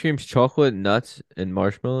 Ice cream's chocolate, nuts, and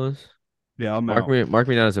marshmallows. Yeah, I'm out. Mark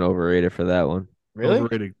me down as an overrated for that one. Really?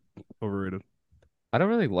 Overrated. Overrated. I don't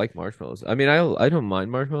really like marshmallows. I mean, I don't mind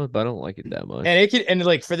marshmallows, but I don't like it that much. And it can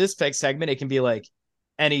like for this segment, it can be like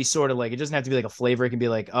any sort of like it doesn't have to be like a flavor. It can be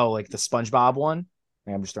like like the SpongeBob one.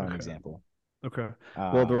 I'm just throwing an example. Okay.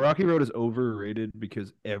 Well, the Rocky Road is overrated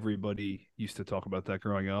because everybody used to talk about that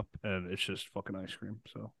growing up, and it's just fucking ice cream.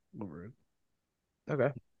 So overrated. Okay.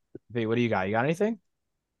 V, what do you got? You got anything?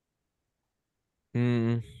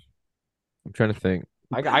 I'm trying to think.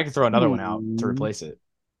 I can throw another one out to replace it.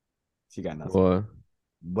 If you got nothing.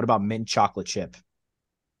 What about mint chocolate chip?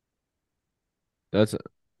 That's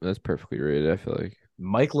perfectly rated, I feel like.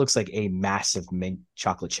 Mike looks like a massive mint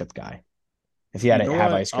chocolate chip guy. If he had to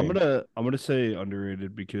have ice cream. I'm gonna say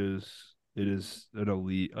underrated because it is an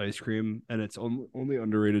elite ice cream, and it's only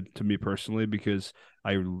underrated to me personally because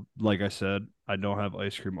like I said, I don't have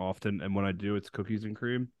ice cream often, and when I do, it's cookies and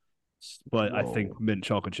cream. But I think mint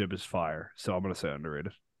chocolate chip is fire, so I'm gonna say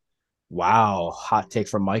underrated. Wow, hot take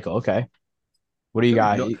from Michael. Okay, what do you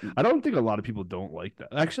got? I don't think a lot of people don't like that.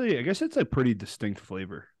 Actually, I guess it's a pretty distinct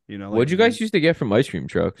flavor. You know, What'd you guys used to get from ice cream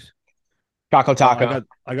trucks? Choco Taco.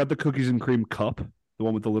 I got the cookies and cream cup, the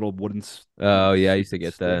one with the little wooden. Oh yeah, I used to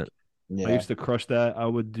get that. Yeah. I used to crush that. I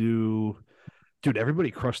would do, dude.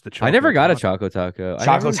 Everybody crushed the chocolate. I never got a Choco Taco.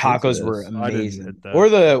 Choco Tacos were amazing. Or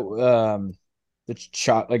the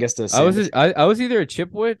I guess the sandwich. I was either a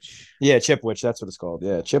Chipwich. Yeah, Chipwich. That's what it's called.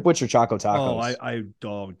 Yeah, Chipwich or Choco Tacos. Oh, I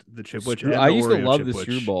dogged the Chipwich. I used to love the Chipwich.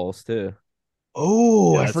 screw balls too.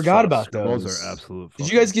 Oh, I forgot about those. Those are absolute.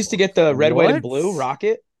 Did you guys used to get the red, white, and blue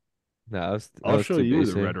rocket? No, I'll show you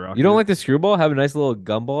the red rocket. You don't like the screwball? Have a nice little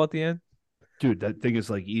gumball at the end. Dude, that thing is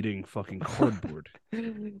like eating fucking cardboard.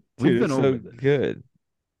 Dude, We've been so over this. good.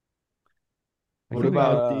 What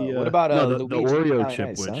about the Oreo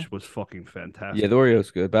Chipwich was fucking fantastic. Yeah, the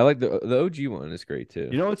Oreo's good, but I like the OG one is great too.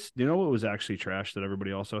 You know what was actually trash that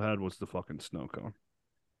everybody also had was the fucking snow cone.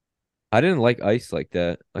 I didn't like ice like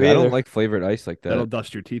that. Like, I don't like flavored ice like that. That'll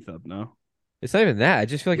dust your teeth up, no? It's not even that. I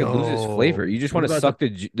just feel like it loses flavor. You just want to suck the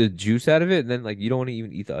juice out of it, and then like you don't want to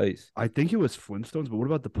even eat the ice. I think it was Flintstones, but what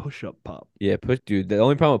about the push-up pop? Yeah, dude. The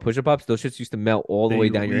only problem with push-up pops, those shits used to melt all the way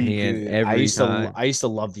down your hand every time. I used to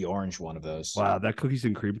love the orange one of those. Wow, that cookies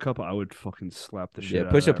and cream cup, I would fucking slap the shit out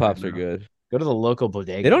of push-up that pops right are now. good. Go to the local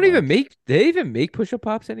bodega. They don't even make. They even make push-up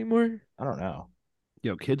pops anymore. I don't know.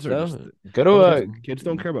 Yo, kids are just, go to kids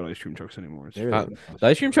don't care about ice cream trucks anymore. The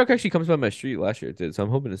ice cream truck actually comes by my street last year. It did, so I'm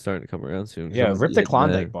hoping it's starting to come around soon. Yeah, Rip the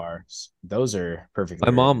Klondike bars. Those are perfect. My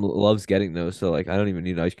mom loves getting those, so like I don't even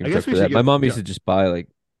need an ice cream truck for that. My mom used to just buy like.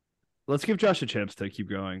 Let's give Josh a chance to keep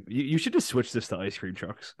going. You should just switch this to ice cream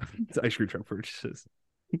trucks. It's ice cream truck purchases.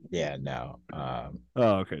 Yeah, no. Oh,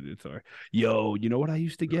 okay, dude. Sorry. Yo, you know what I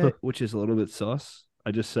used to get, which is a little bit sus.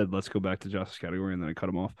 I just said let's go back to Josh's category, and then I cut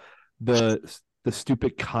him off. The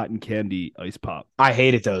stupid cotton candy ice pop. I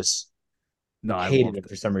hated those. No, I hated it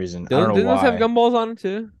for some reason. I don't know why. Those have gumballs on them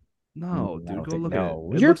too? No, dude, go look at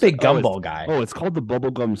it. You're a big gumball guy. Oh, it's called the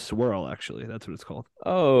bubblegum swirl, actually. That's what it's called.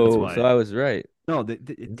 Oh, so I was right. No,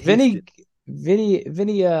 Vinny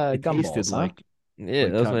gumballs, like yeah,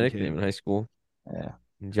 that was my nickname in high school. Yeah.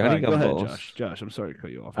 Johnny Gumballs. Gumballs. Go ahead, Josh, I'm sorry to cut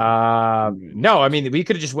you off. No, I mean we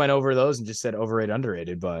could have just went over those and just said overrated,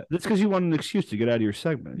 underrated, but that's because you want an excuse to get out of your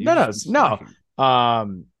segment. No.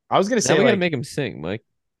 I was gonna say we gotta make him sing, Mike.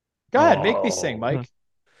 Go ahead, make me sing, Mike.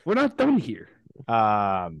 We're not done here.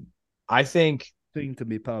 I think sing to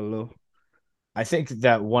me, Paulo. I think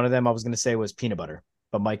that one of them I was gonna say was peanut butter,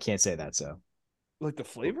 but Mike can't say that, so like the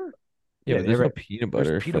flavor. Yeah, Yeah, but they there's no ever, peanut There's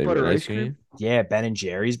butter peanut flavored butter ice ice cream. cream. yeah, Ben and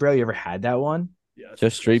Jerry's, bro. You ever had that one? Yeah, it's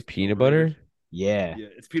Just straight disgusting, peanut overrated. butter. Yeah, Yeah,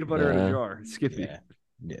 it's peanut butter in a Nah. jar. It's Skippy. yeah.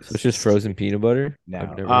 So it's just frozen peanut butter. I've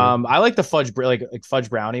No. never. I like the like fudge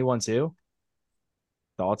brownie one too.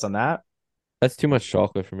 Thoughts on that? That's too much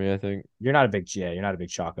chocolate for me. I think. You're not a big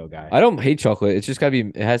choco guy. I don't hate chocolate. It's just gotta be.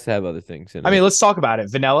 It has to have other things in I mean, it. let's talk about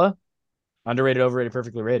it. Vanilla, underrated, overrated,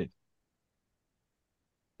 perfectly rated.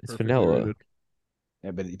 It's Perfectly vanilla. rated.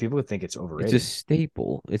 Yeah, but people would think it's It's a overrated.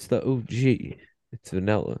 staple. It's the OG. It's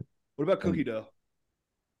vanilla. What about cookie dough?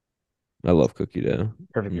 I love cookie dough.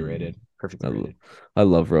 Perfectly Mm. rated. Perfectly I, rated. I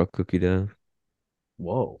love raw cookie dough.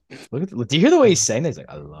 Whoa. Do you hear the way he's saying that? He's like,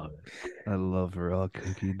 I love it. I love raw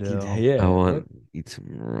cookie dough. Yeah. I want to eat some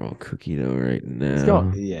raw cookie dough right He's going,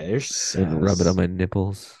 now yeah, you're and rub it on sus. my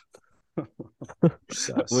nipples. You're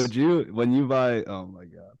sus. Would you when you buy? Oh my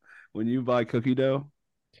god, when you buy cookie dough,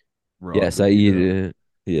 raw Yes, I cookie eat dough, it.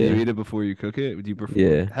 do you Yeah. eat it before you cook it? Would you prefer?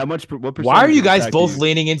 Yeah. How much? What Why are percentage you of the guys pack both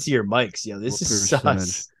leaning into your mics? Yo, this what is percentage?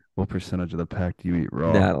 sus. What percentage of the pack do you eat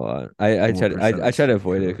raw? Not a lot. I And try what to I try percentage to do you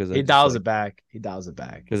avoid it cook? because I He just dials like it back. He dials it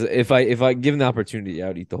back. because if I given the opportunity, I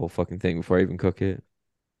would eat the whole fucking thing before I even cook it.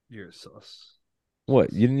 You're sus.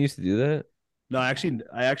 What? You didn't used to do that? No, I'm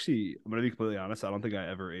gonna be completely honest. I don't think I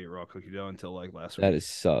ever ate raw cookie dough until like last That week. is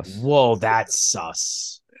sus. Whoa, that's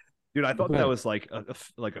sus. Dude, I thought Okay. that was like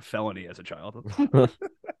a felony as a child.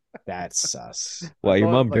 That's sus. Why I your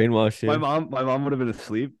thought mom like brainwashed you? my mom would have been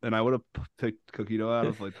asleep, and I would have picked cookie dough out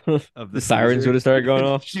of of The the sirens freezer, would have started going and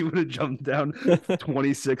off. she would have jumped down You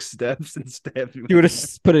 26 steps and stabbed me. would with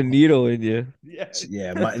have put a needle in you. yeah,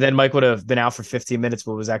 Yeah, then Mike would have been out for 15 minutes,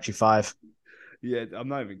 but was actually 5. yeah. I'm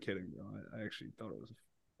not even kidding, bro. I actually thought it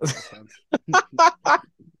was.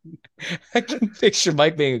 I can picture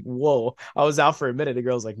Mike being like, whoa, I was out for a minute. The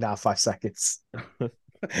girl's like, nah, 5 seconds.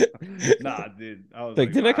 Nah, dude. I was Like,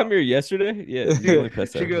 like, didn't I come here yesterday? Yeah, you only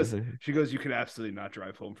pressed she goes, that. she goes, you can absolutely not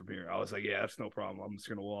drive home from here. I was like, yeah, that's no problem. I'm just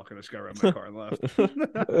gonna walk, and I just got around my car and left.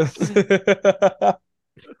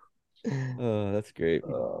 Oh, that's great.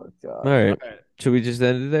 Oh, God. All right. All right. Should we just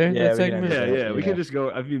end it there? Yeah, That we can end it segment? Yeah, there. we Yeah. can just go.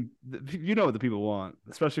 I mean, you know what the people want,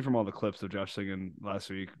 especially from all the clips of Josh singing last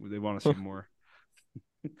week. They want to see more.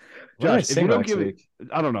 What did I Josh, if sing you don't last give it, week?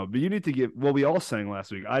 I don't know, but you need to give. Well, we all sang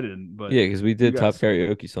last week. I didn't, but Yeah, because we you did top guys.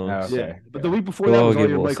 karaoke songs. Oh, Yeah, okay. but the week before We'll that all was all give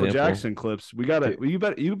your a little Michael sample. Jackson clips. We gotta. Dude.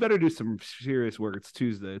 Well, you better do some serious work. It's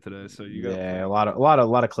Tuesday today, so you got. Yeah, a lot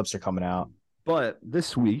of clips are coming out. But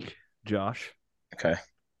this week, Josh, Okay.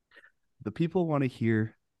 the people want to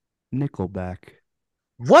hear Nickelback.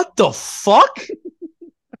 What the fuck?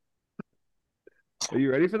 Are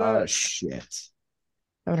you ready for that? Oh shit.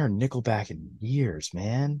 I haven't heard Nickelback in years,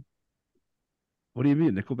 man. What do you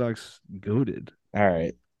mean? Nickelback's goaded. All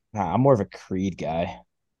right. Nah, I'm more of a Creed guy.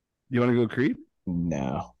 You want to go Creed?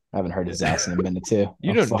 No. I haven't heard his ass in a minute too.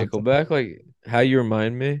 You I'm know fucked up. Nickelback, like how you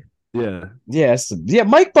remind me. Yeah. Yes. Yeah,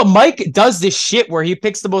 but Mike does this shit where he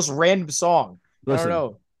picks the most random song. Listen, I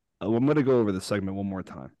don't know. I'm gonna go over the segment one more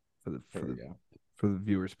time There we go. for the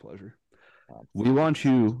viewers' pleasure. Oh, We want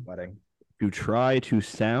you sweating. to try to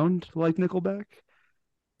sound like Nickelback,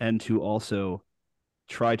 and to also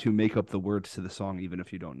try to make up the words to the song, even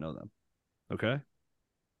if you don't know them. Okay?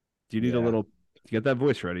 Do you need a Yeah. little? Get that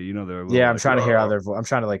voice ready. You know they're. Yeah, I'm trying to hear how their I'm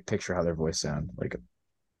trying to like picture how their voice sound. Like,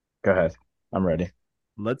 go ahead. I'm ready.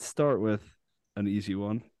 Let's start with an easy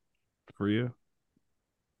one for you.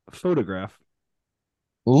 A photograph.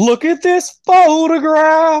 Look at this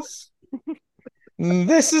photograph.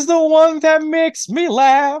 This is the one that makes me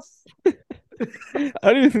laugh. I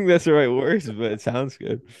don't even think that's the right words, but it sounds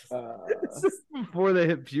good. Is this before they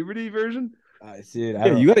hit puberty version? Dude,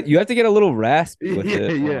 Yeah, you have to get a little rasp with Yeah,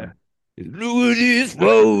 it. yeah. Look at this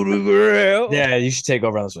photograph. Yeah, you should take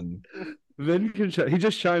over on this one. Vin he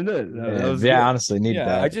just chimed in. That was Yeah, good. honestly, need Yeah,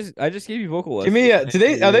 that. I just gave you vocal Give lessons.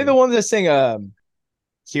 me are they the ones that sing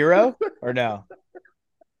Hero or no?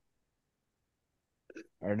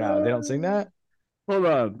 Or no, they don't sing that? Hold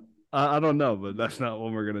on. I don't know, but that's not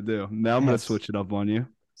what we're gonna do. Now I'm gonna switch it up on you.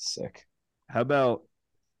 Sick. How about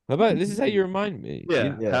How about this is how you remind me?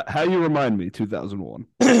 Yeah. How you remind me 2001.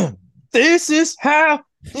 This is how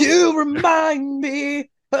you remind me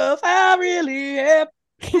of how I really am.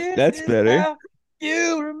 This That's is better. how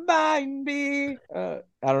you remind me. I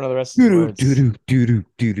don't know the rest of the words.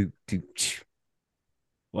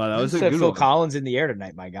 Wow, that You was a said good Phil one. Collins in the air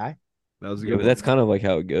tonight, my guy. That was a Yeah, good but one. that's kind of like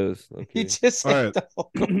how it goes. He Okay. just All sang right. the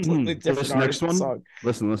whole completely different This artist next one. song.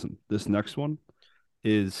 Listen. This next one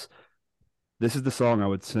is this is the song I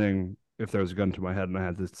would sing if there was a gun to my head and I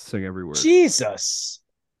had to sing every word. Jesus.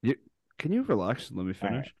 Can you relax and let me All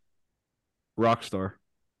finish? Rockstar.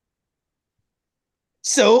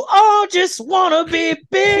 So all just wanna be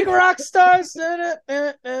big rock stars.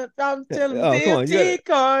 I'm telling Oh, come on, 50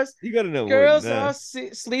 cars. you gotta know more than Girls are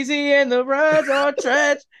that. sleazy and the rides are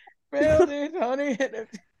trash. Building honey and a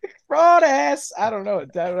broad ass. I don't know. I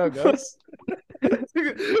don't know, goes.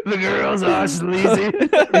 The girls are sleazy.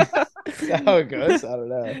 Is that how it goes? I don't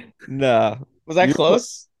know. Nah, Was that you're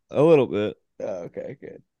close? a little bit. Oh, okay,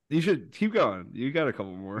 good. You should keep going. You got a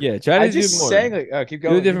couple more. Yeah, try I to do just more. sang like, oh, keep Do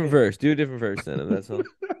going. a different verse. Do a different verse then. If that's all.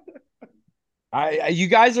 You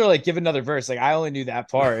guys are like give another verse. Like I only knew that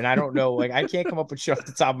part, and I don't know. Like I can't come up with shit off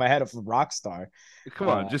the top of my head of Rockstar. Come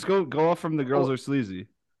on, just go off from the girls are sleazy.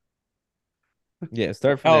 Yeah,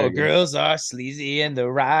 start from there. Oh, girls are sleazy and the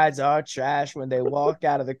rides are trash. When they walk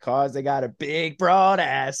out of the cars, they got a big broad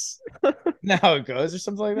ass. Now it goes or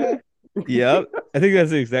something like that. Yep, I think that's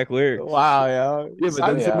the exact lyrics. Wow, yo. Yeah,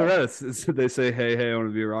 but then some of that they say, "Hey, hey, I want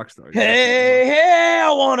to be a rock star." Hey, hey,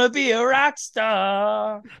 I want to be a rock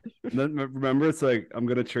star. Then remember, it's like I'm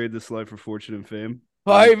gonna trade this life for fortune and fame.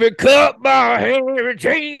 I even cut my hair and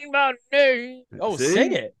changed my name. Oh, See?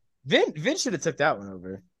 sing it. Vin should have took that one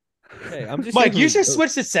over. Hey, I'm just Mike, saying you should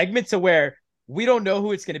switch the segment to where we don't know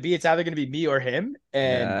who it's going to be. It's either going to be me or him.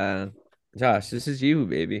 And Josh, this is you,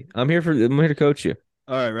 baby. I'm here to coach you.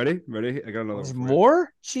 All right, ready? I got another there's one.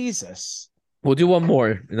 more? Jesus. We'll do one more,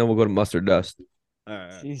 and then we'll go to mustard dust. All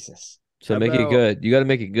right. Jesus. So make it good. You got to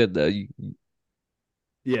make it good, though.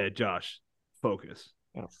 Yeah, Josh, focus.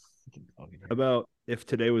 Oh, About if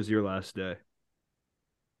today was your last day.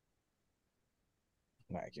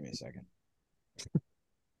 All right, give me a second.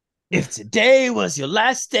 If today was your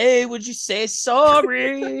last day, would you say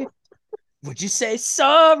sorry? Would you say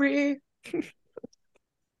sorry?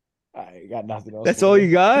 I got nothing else. That's all you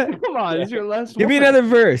got? Come on, it's your last Give one. me another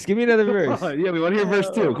verse. Give me another verse. Yeah, we want to hear verse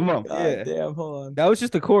 2. Come on. God damn, hold on. That was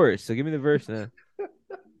just the chorus, so give me the verse now.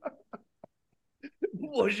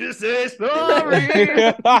 Would you say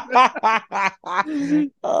sorry?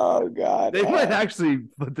 Oh God. They might actually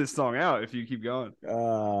put this song out if you keep going.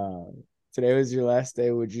 Today was your last day.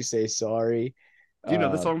 Would you say sorry? Do you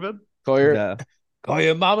know the song, Ben? Call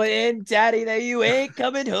your mama and daddy that you ain't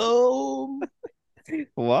coming home.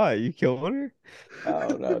 Why? You killing her? I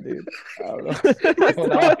don't know, dude. I don't know.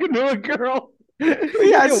 Talking to a girl.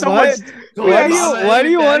 Yeah, so much. Why do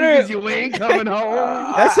you want her? You ain't coming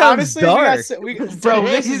home. That sounds dark. Bro,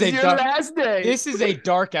 this is a your dark. last day. This is a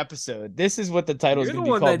dark episode. This is what the title is You're going the to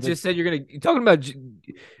be one called. that just said you're talking about.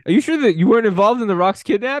 Are you sure that you weren't involved in the Rock's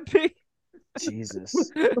kidnapping?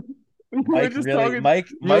 Jesus. Mike,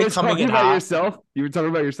 Mike coming in about hot. Yourself. You were talking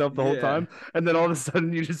about yourself the whole Yeah. time, and then all of a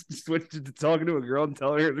sudden you just switched to talking to a girl and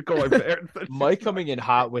telling her to call her parents. Mike coming in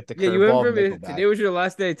hot with the Yeah, you went curveball. from it. Today was your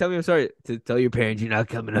last day. Tell me I'm sorry. To tell your parents you're not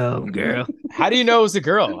coming home, girl. How do you know it was a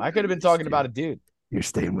girl? I could have been talking about a dude. You're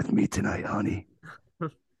staying with me tonight, honey.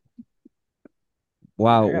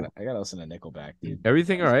 Wow. I gotta listen to Nickelback, dude.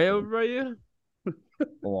 Everything all right over by you?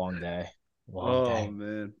 A long day.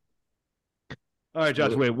 Man. All right,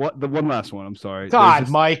 Josh. Wait, what? The one last one. I'm sorry. God,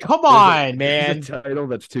 Mike, come on, man. There's a title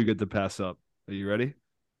that's too good to pass up. Are you ready?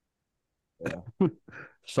 Yeah.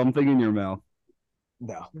 Something in your mouth.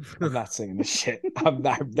 No, I'm not singing this shit. I'm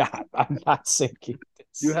not singing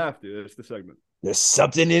this. You have to. It's the segment. There's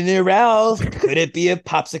something in your mouth. Could it be a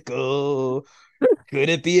popsicle? Could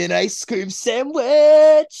it be an ice cream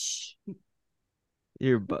sandwich?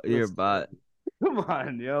 You're a bot. Come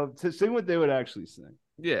on, to sing what they would actually sing.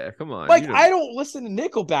 Yeah, come on. Like, I don't listen to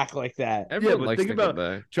Nickelback like that. Everyone but likes think Nickelback.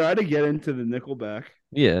 about try to get into the Nickelback.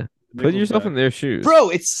 Yeah. Put yourself in their shoes. Bro,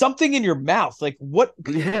 it's something in your mouth. Like, what?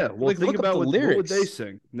 Yeah, well, like, think look up about the what lyrics. would they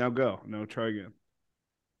sing. Now go. No, try again.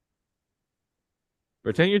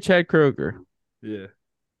 Pretend you're Chad Kroger. Yeah.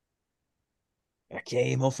 I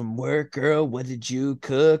came home from work, girl. What did you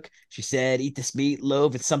cook? She said, eat this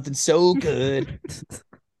meatloaf. It's something so good.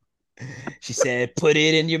 She said, put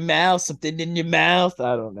it in your mouth. Something in your mouth.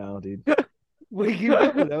 I don't know, dude. Wait, keep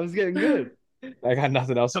going. That was getting good. I got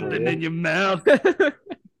nothing else. Something in your mouth.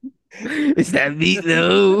 It's that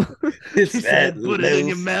meatloaf. She said, put it in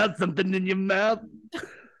your mouth. Something in your mouth.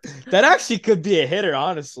 That actually could be a hitter,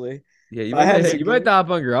 honestly. Yeah, you might hop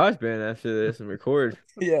on GarageBand after this and record.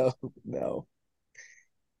 Yeah, no.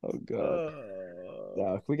 Oh god.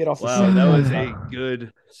 No, can we get off the Wow, segment? that was a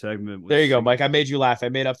good segment. There you go, Mike. I made you laugh. I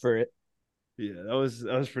made up for it. Yeah, that was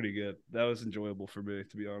pretty good. That was enjoyable for me,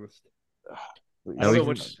 to be honest. I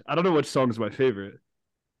don't know which song is my favorite.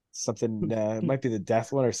 Something it might be the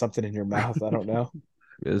death one or something in your mouth. I don't know.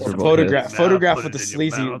 Photograph with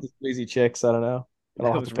the sleazy chicks. I don't know. I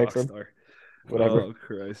don't have to pick them. Whatever. Oh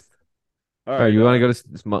Christ! All right, you want to go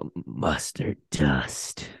to mustard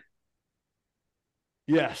dust?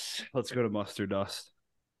 Yes, let's go to mustard dust.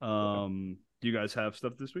 Do you guys have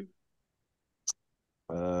stuff this week?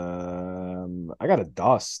 I got a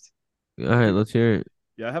dust. All right, let's hear it.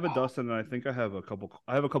 Yeah, I have a dust, and I think I have a couple.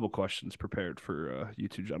 I have a couple questions prepared for you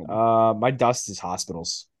two gentlemen. My dust is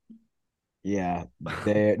hospitals. Yeah,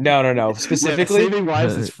 they no. Yeah, Specifically, saving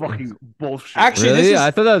lives is fucking bullshit. actually, this Really? is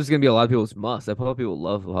I thought that was gonna be a lot of people's must. I thought people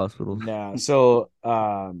love hospitals. no.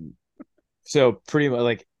 So pretty much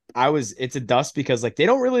like it's a dust because like they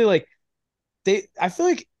don't really like they. I feel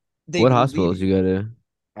like they What leave. hospitals you go to?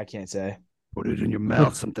 I can't say. Put it in your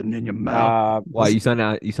mouth. Something in your mouth. Why you signed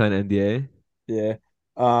an NDA? Yeah.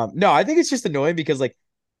 No, I think it's just annoying because like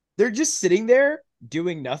they're just sitting there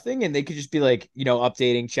doing nothing and they could just be like,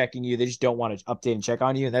 updating, checking you. They just don't want to update and check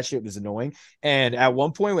on you. And that shit was annoying. And at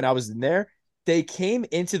one point when I was in there, they came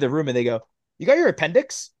into the room and they go, "You got your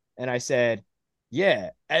appendix?" And I said, "Yeah."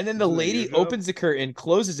 And then the Isn't that your lady job? opens the curtain,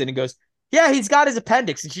 closes it, and goes, "Yeah, he's got his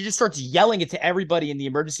appendix." And she just starts yelling it to everybody in the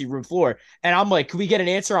emergency room floor. And I'm like, "Can we get an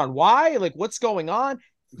answer on why? Like, what's going on?"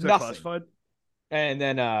 Is that Nothing. classified? And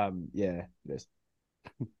then yeah, it is.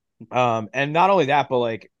 And not only that, but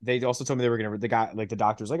like they also told me they were gonna the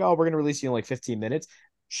doctor's like, "Oh, we're gonna release you in like 15 minutes."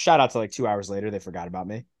 Shout out to like 2 hours later, they forgot about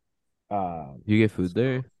me. You get food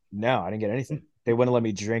there? No, I didn't get anything. They wouldn't let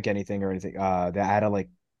me drink anything or anything. They had to like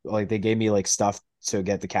they gave me like stuff to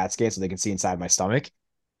get the CAT scan so they can see inside my stomach.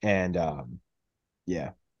 And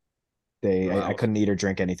yeah, I Wow. couldn't eat or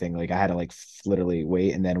drink anything. Like I had to like literally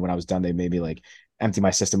wait. And then when I was done, they made me like empty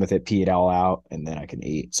my system with it, pee it all out, and then I can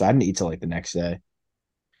eat. So I didn't eat till like the next day.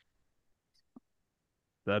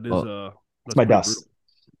 That is Well, It's that's my pretty brutal. dust.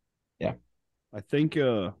 Yeah. I think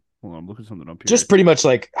hold on, I'm looking something up here. Just pretty much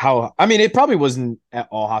like how I mean, it probably wasn't at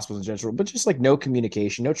all hospitals in general, but just like no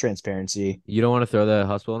communication, no transparency. you don't want to throw that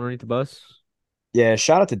hospital underneath the bus? Yeah,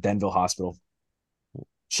 shout out to Denville Hospital.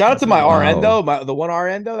 Shout out That's to a my good RN Wow. though, the one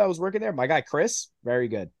RN though that was working there, my guy Chris, very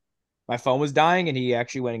good. My phone was dying and he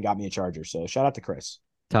actually went and got me a charger. So shout out to Chris.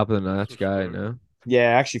 Top of the So notch guy, smart. no? Yeah,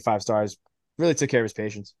 actually 5 stars. Really took care of his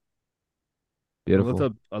patients.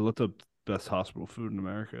 Beautiful. I looked up best hospital food in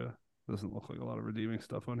America. Doesn't look like a lot of redeeming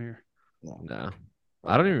stuff on here. No. No.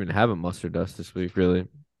 I don't even have a mustard dust this week, really.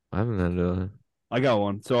 I haven't had I got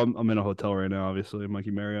one. So I'm in a hotel right now, obviously,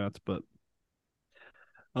 Mikey Marriott's, but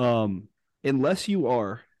unless you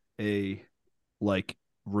are a like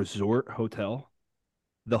resort hotel,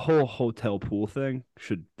 the whole hotel pool thing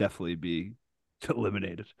should definitely be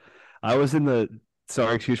eliminated. I was in the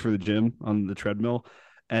sorry excuse for the gym on the treadmill,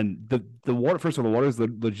 and the water. First of all, the water is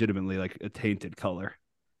legitimately like a tainted color,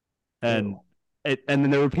 and Ew. and then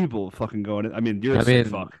there were people fucking going in. I mean, you're a I sick mean,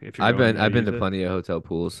 fuck if you're going to I've been use to it, plenty of hotel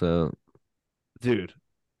pools, so dude.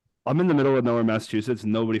 I'm in the middle of nowhere, Massachusetts.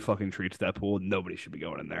 Nobody fucking treats that pool. Nobody should be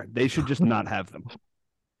going in there. They should just not have them.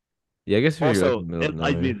 yeah, I guess if you're like in Also, the middle of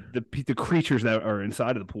I nowhere. mean, the creatures that are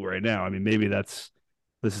inside of the pool right now. I mean, maybe this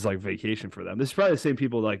is like vacation for them. This is probably the same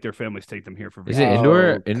people like their families take them here for Is it vacation. Oh,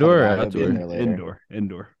 cut it indoor or out. He'll be in outdoor? there later.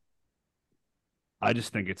 Indoor. I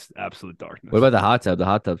just think it's absolute darkness. What about the hot tub? The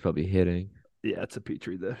hot tub's probably hitting. Yeah, it's a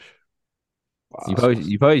petri dish. Wow.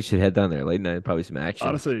 You probably should head down there late night, probably some action.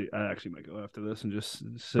 Honestly, I actually might go after this and just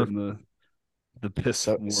sit in the piss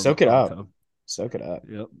warm Soak it hot up. tub. Soak it up.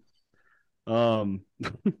 Yep.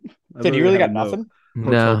 I Did you literally really have a got note. nothing?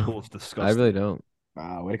 Hotel No, pool's I disgusting. really don't.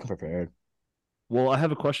 Wow, way to come prepared. Well, I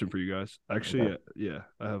have a question for you guys. Actually, Okay. yeah,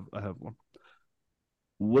 I have one.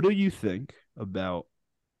 What do you think about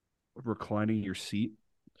reclining your seat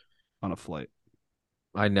on a flight?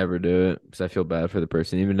 I never do it because I feel bad for the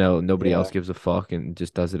person, even though nobody Yeah. else gives a fuck and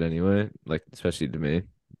just does it anyway. Like especially to me,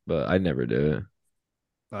 but I never do it.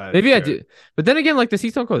 I Maybe I share. do, but then again, like the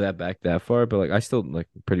seats don't go that back that far. But like I still like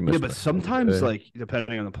pretty much. Yeah, but sometimes, do it. like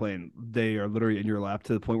depending on the plane, they are literally in your lap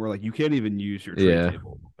to the point where like you can't even use your tray Yeah,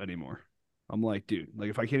 table anymore. I'm like, dude, like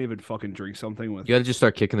if I can't even fucking drink something with, you gotta just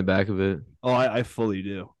start kicking the back of it. oh, I fully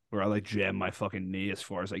do, where I like jam my fucking knee as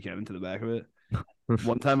far as I can into the back of it.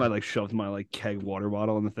 One time I like shoved my like keg water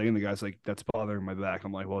bottle in the thing, and the guy's like, "That's bothering my back."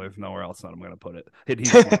 I'm like, "Well, there's nowhere else that I'm gonna put it." And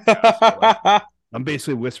he's smart guy, so like, I'm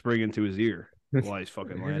basically whispering into his ear while he's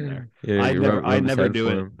fucking laying there. Yeah, you I rub his never head do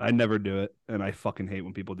for it. him. I never do it, and I fucking hate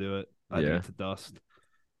when people do it. I think Yeah. it's a dust.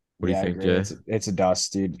 What do you Yeah, I think, agree. Jay? It's a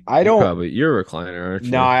dust, dude. I don't. You're a recliner, aren't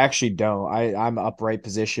No, you? I actually don't. I'm upright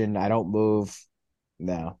position. I don't move.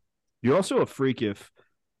 No. You're also a freak if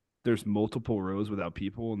there's multiple rows without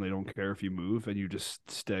people and they don't care if you move and you just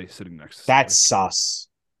stay sitting next to somebody. That's sus.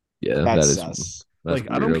 Yeah, That's that is sus. that's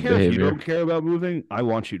Like I don't weirdo care if you behavior. don't care about moving. I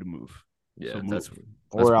want you to move. Yeah, So that's move.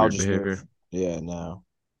 Or I'll weird just behavior. move. Yeah, no.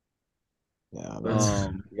 No, that's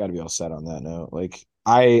Um, you gotta be all set on that note. Like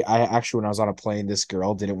I actually when I was on a plane, this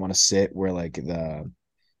girl didn't want to sit where like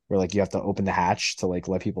where like you have to open the hatch to like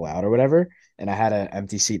let people out or whatever. And I had an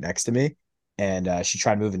empty seat next to me, and she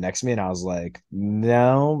tried moving next to me, and I was like,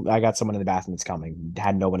 "No, I got someone in the bathroom that's coming."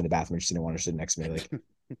 Had no one in the bathroom. She didn't want her sitting next to me. Like,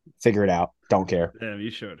 figure it out. Don't care. Damn,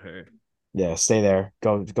 you showed her. Yeah, stay there.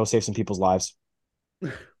 Go save some people's lives.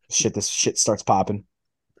 This shit starts popping.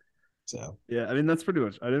 So Yeah, I mean that's pretty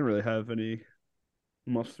much. I didn't really have any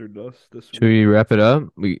mustard dust this Should week. we wrap it up?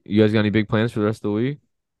 You guys got any big plans for the rest of the week?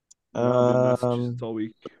 No, I've been Massachusetts um all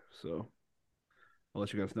week, so I'll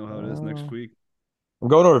let you guys know how it is next uh, week. I'm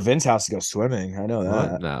going over to Vin's house to go swimming. I know What?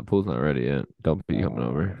 that. Nah, pool's not ready yet. Don't be coming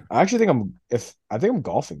over. I actually think I'm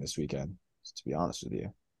golfing this weekend, to be honest with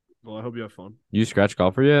you. Well, I hope you have fun. You scratch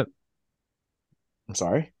golfer yet? I'm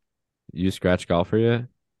sorry. You scratch golfer yet?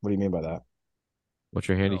 What do you mean by that? What's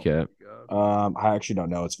your Oh handicap? my god. I actually don't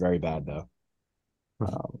know. It's very bad though.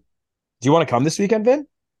 Do you want to come this weekend, Vin?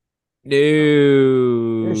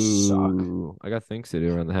 You suck. No, I got things to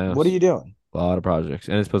do around the What are house. you doing? A lot of projects,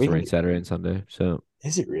 and it's supposed We to rain can. Saturday and Sunday. So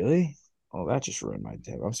Is it really? Oh, that just ruined my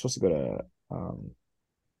day. I'm supposed to go to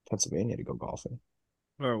Pennsylvania to go golfing.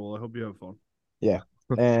 All right. Well, I hope you have fun. Yeah.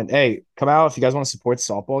 And hey, come out if you guys want to support the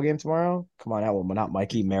softball game tomorrow. Come on out. Well, not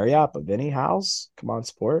Mikey Marriott, but Vinny House. Come on,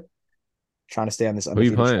 support. Trying to stay on this who are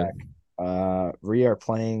you undefeated track. playing? We are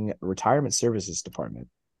playing retirement services department.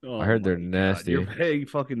 I Oh heard they're my god, you're nasty. paying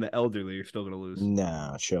fucking the elderly. You're still gonna lose.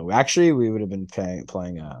 No, chill. Actually, we would have been playing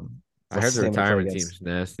I what's heard his the name we play retirement against? team's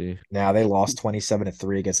nasty. Now they lost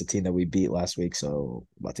 27-3 against a team that we beat last week, so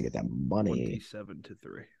about to get that money.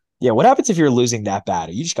 27-3. Yeah, what happens if you're losing that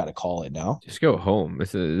bad? You just got to call it, no? Just go home.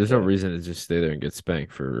 There's no Yeah. reason to just stay there and get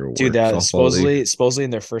spanked for your Dude, work softball league. supposedly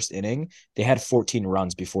in their first inning, they had 14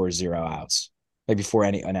 runs before 0 outs. Like before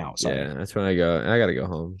an out, sorry. Yeah, that's when I go. I gotta go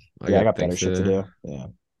home. Yeah, I got got better things shit to to. do. Yeah.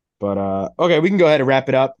 But okay, we can go ahead and wrap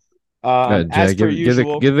it up. As Jay, per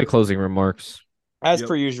usual, give the closing remarks. as Yep.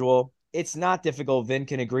 per usual, it's not difficult. Vin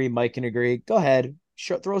can agree, Mike can agree. Go ahead,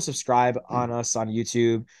 throw a subscribe on us on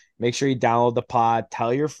YouTube. Make sure you download the pod.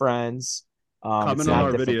 Tell your friends. It's Comment on not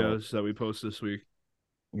our difficult. videos that we post this week.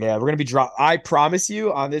 Yeah, we're gonna be I promise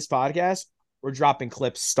you on this podcast, we're dropping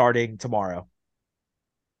clips starting tomorrow.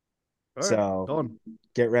 All right, So done.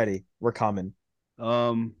 get ready. We're coming.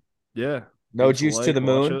 Yeah. No Give us a juice to like, the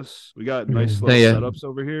watch moon. us. We got nice little Yeah. setups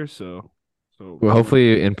over here, so Well,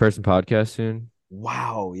 hopefully in person podcast soon.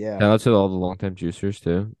 Wow. Yeah. Shout out to all the longtime juicers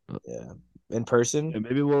too. Yeah. In person. Yeah,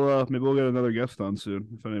 maybe we'll get another guest on soon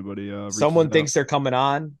if anybody reaches Someone out. thinks they're coming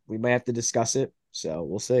on. We might have to discuss it. So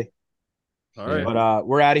we'll see. All right. But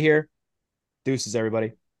we're out of here. Deuces,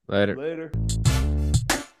 everybody. Later. Later.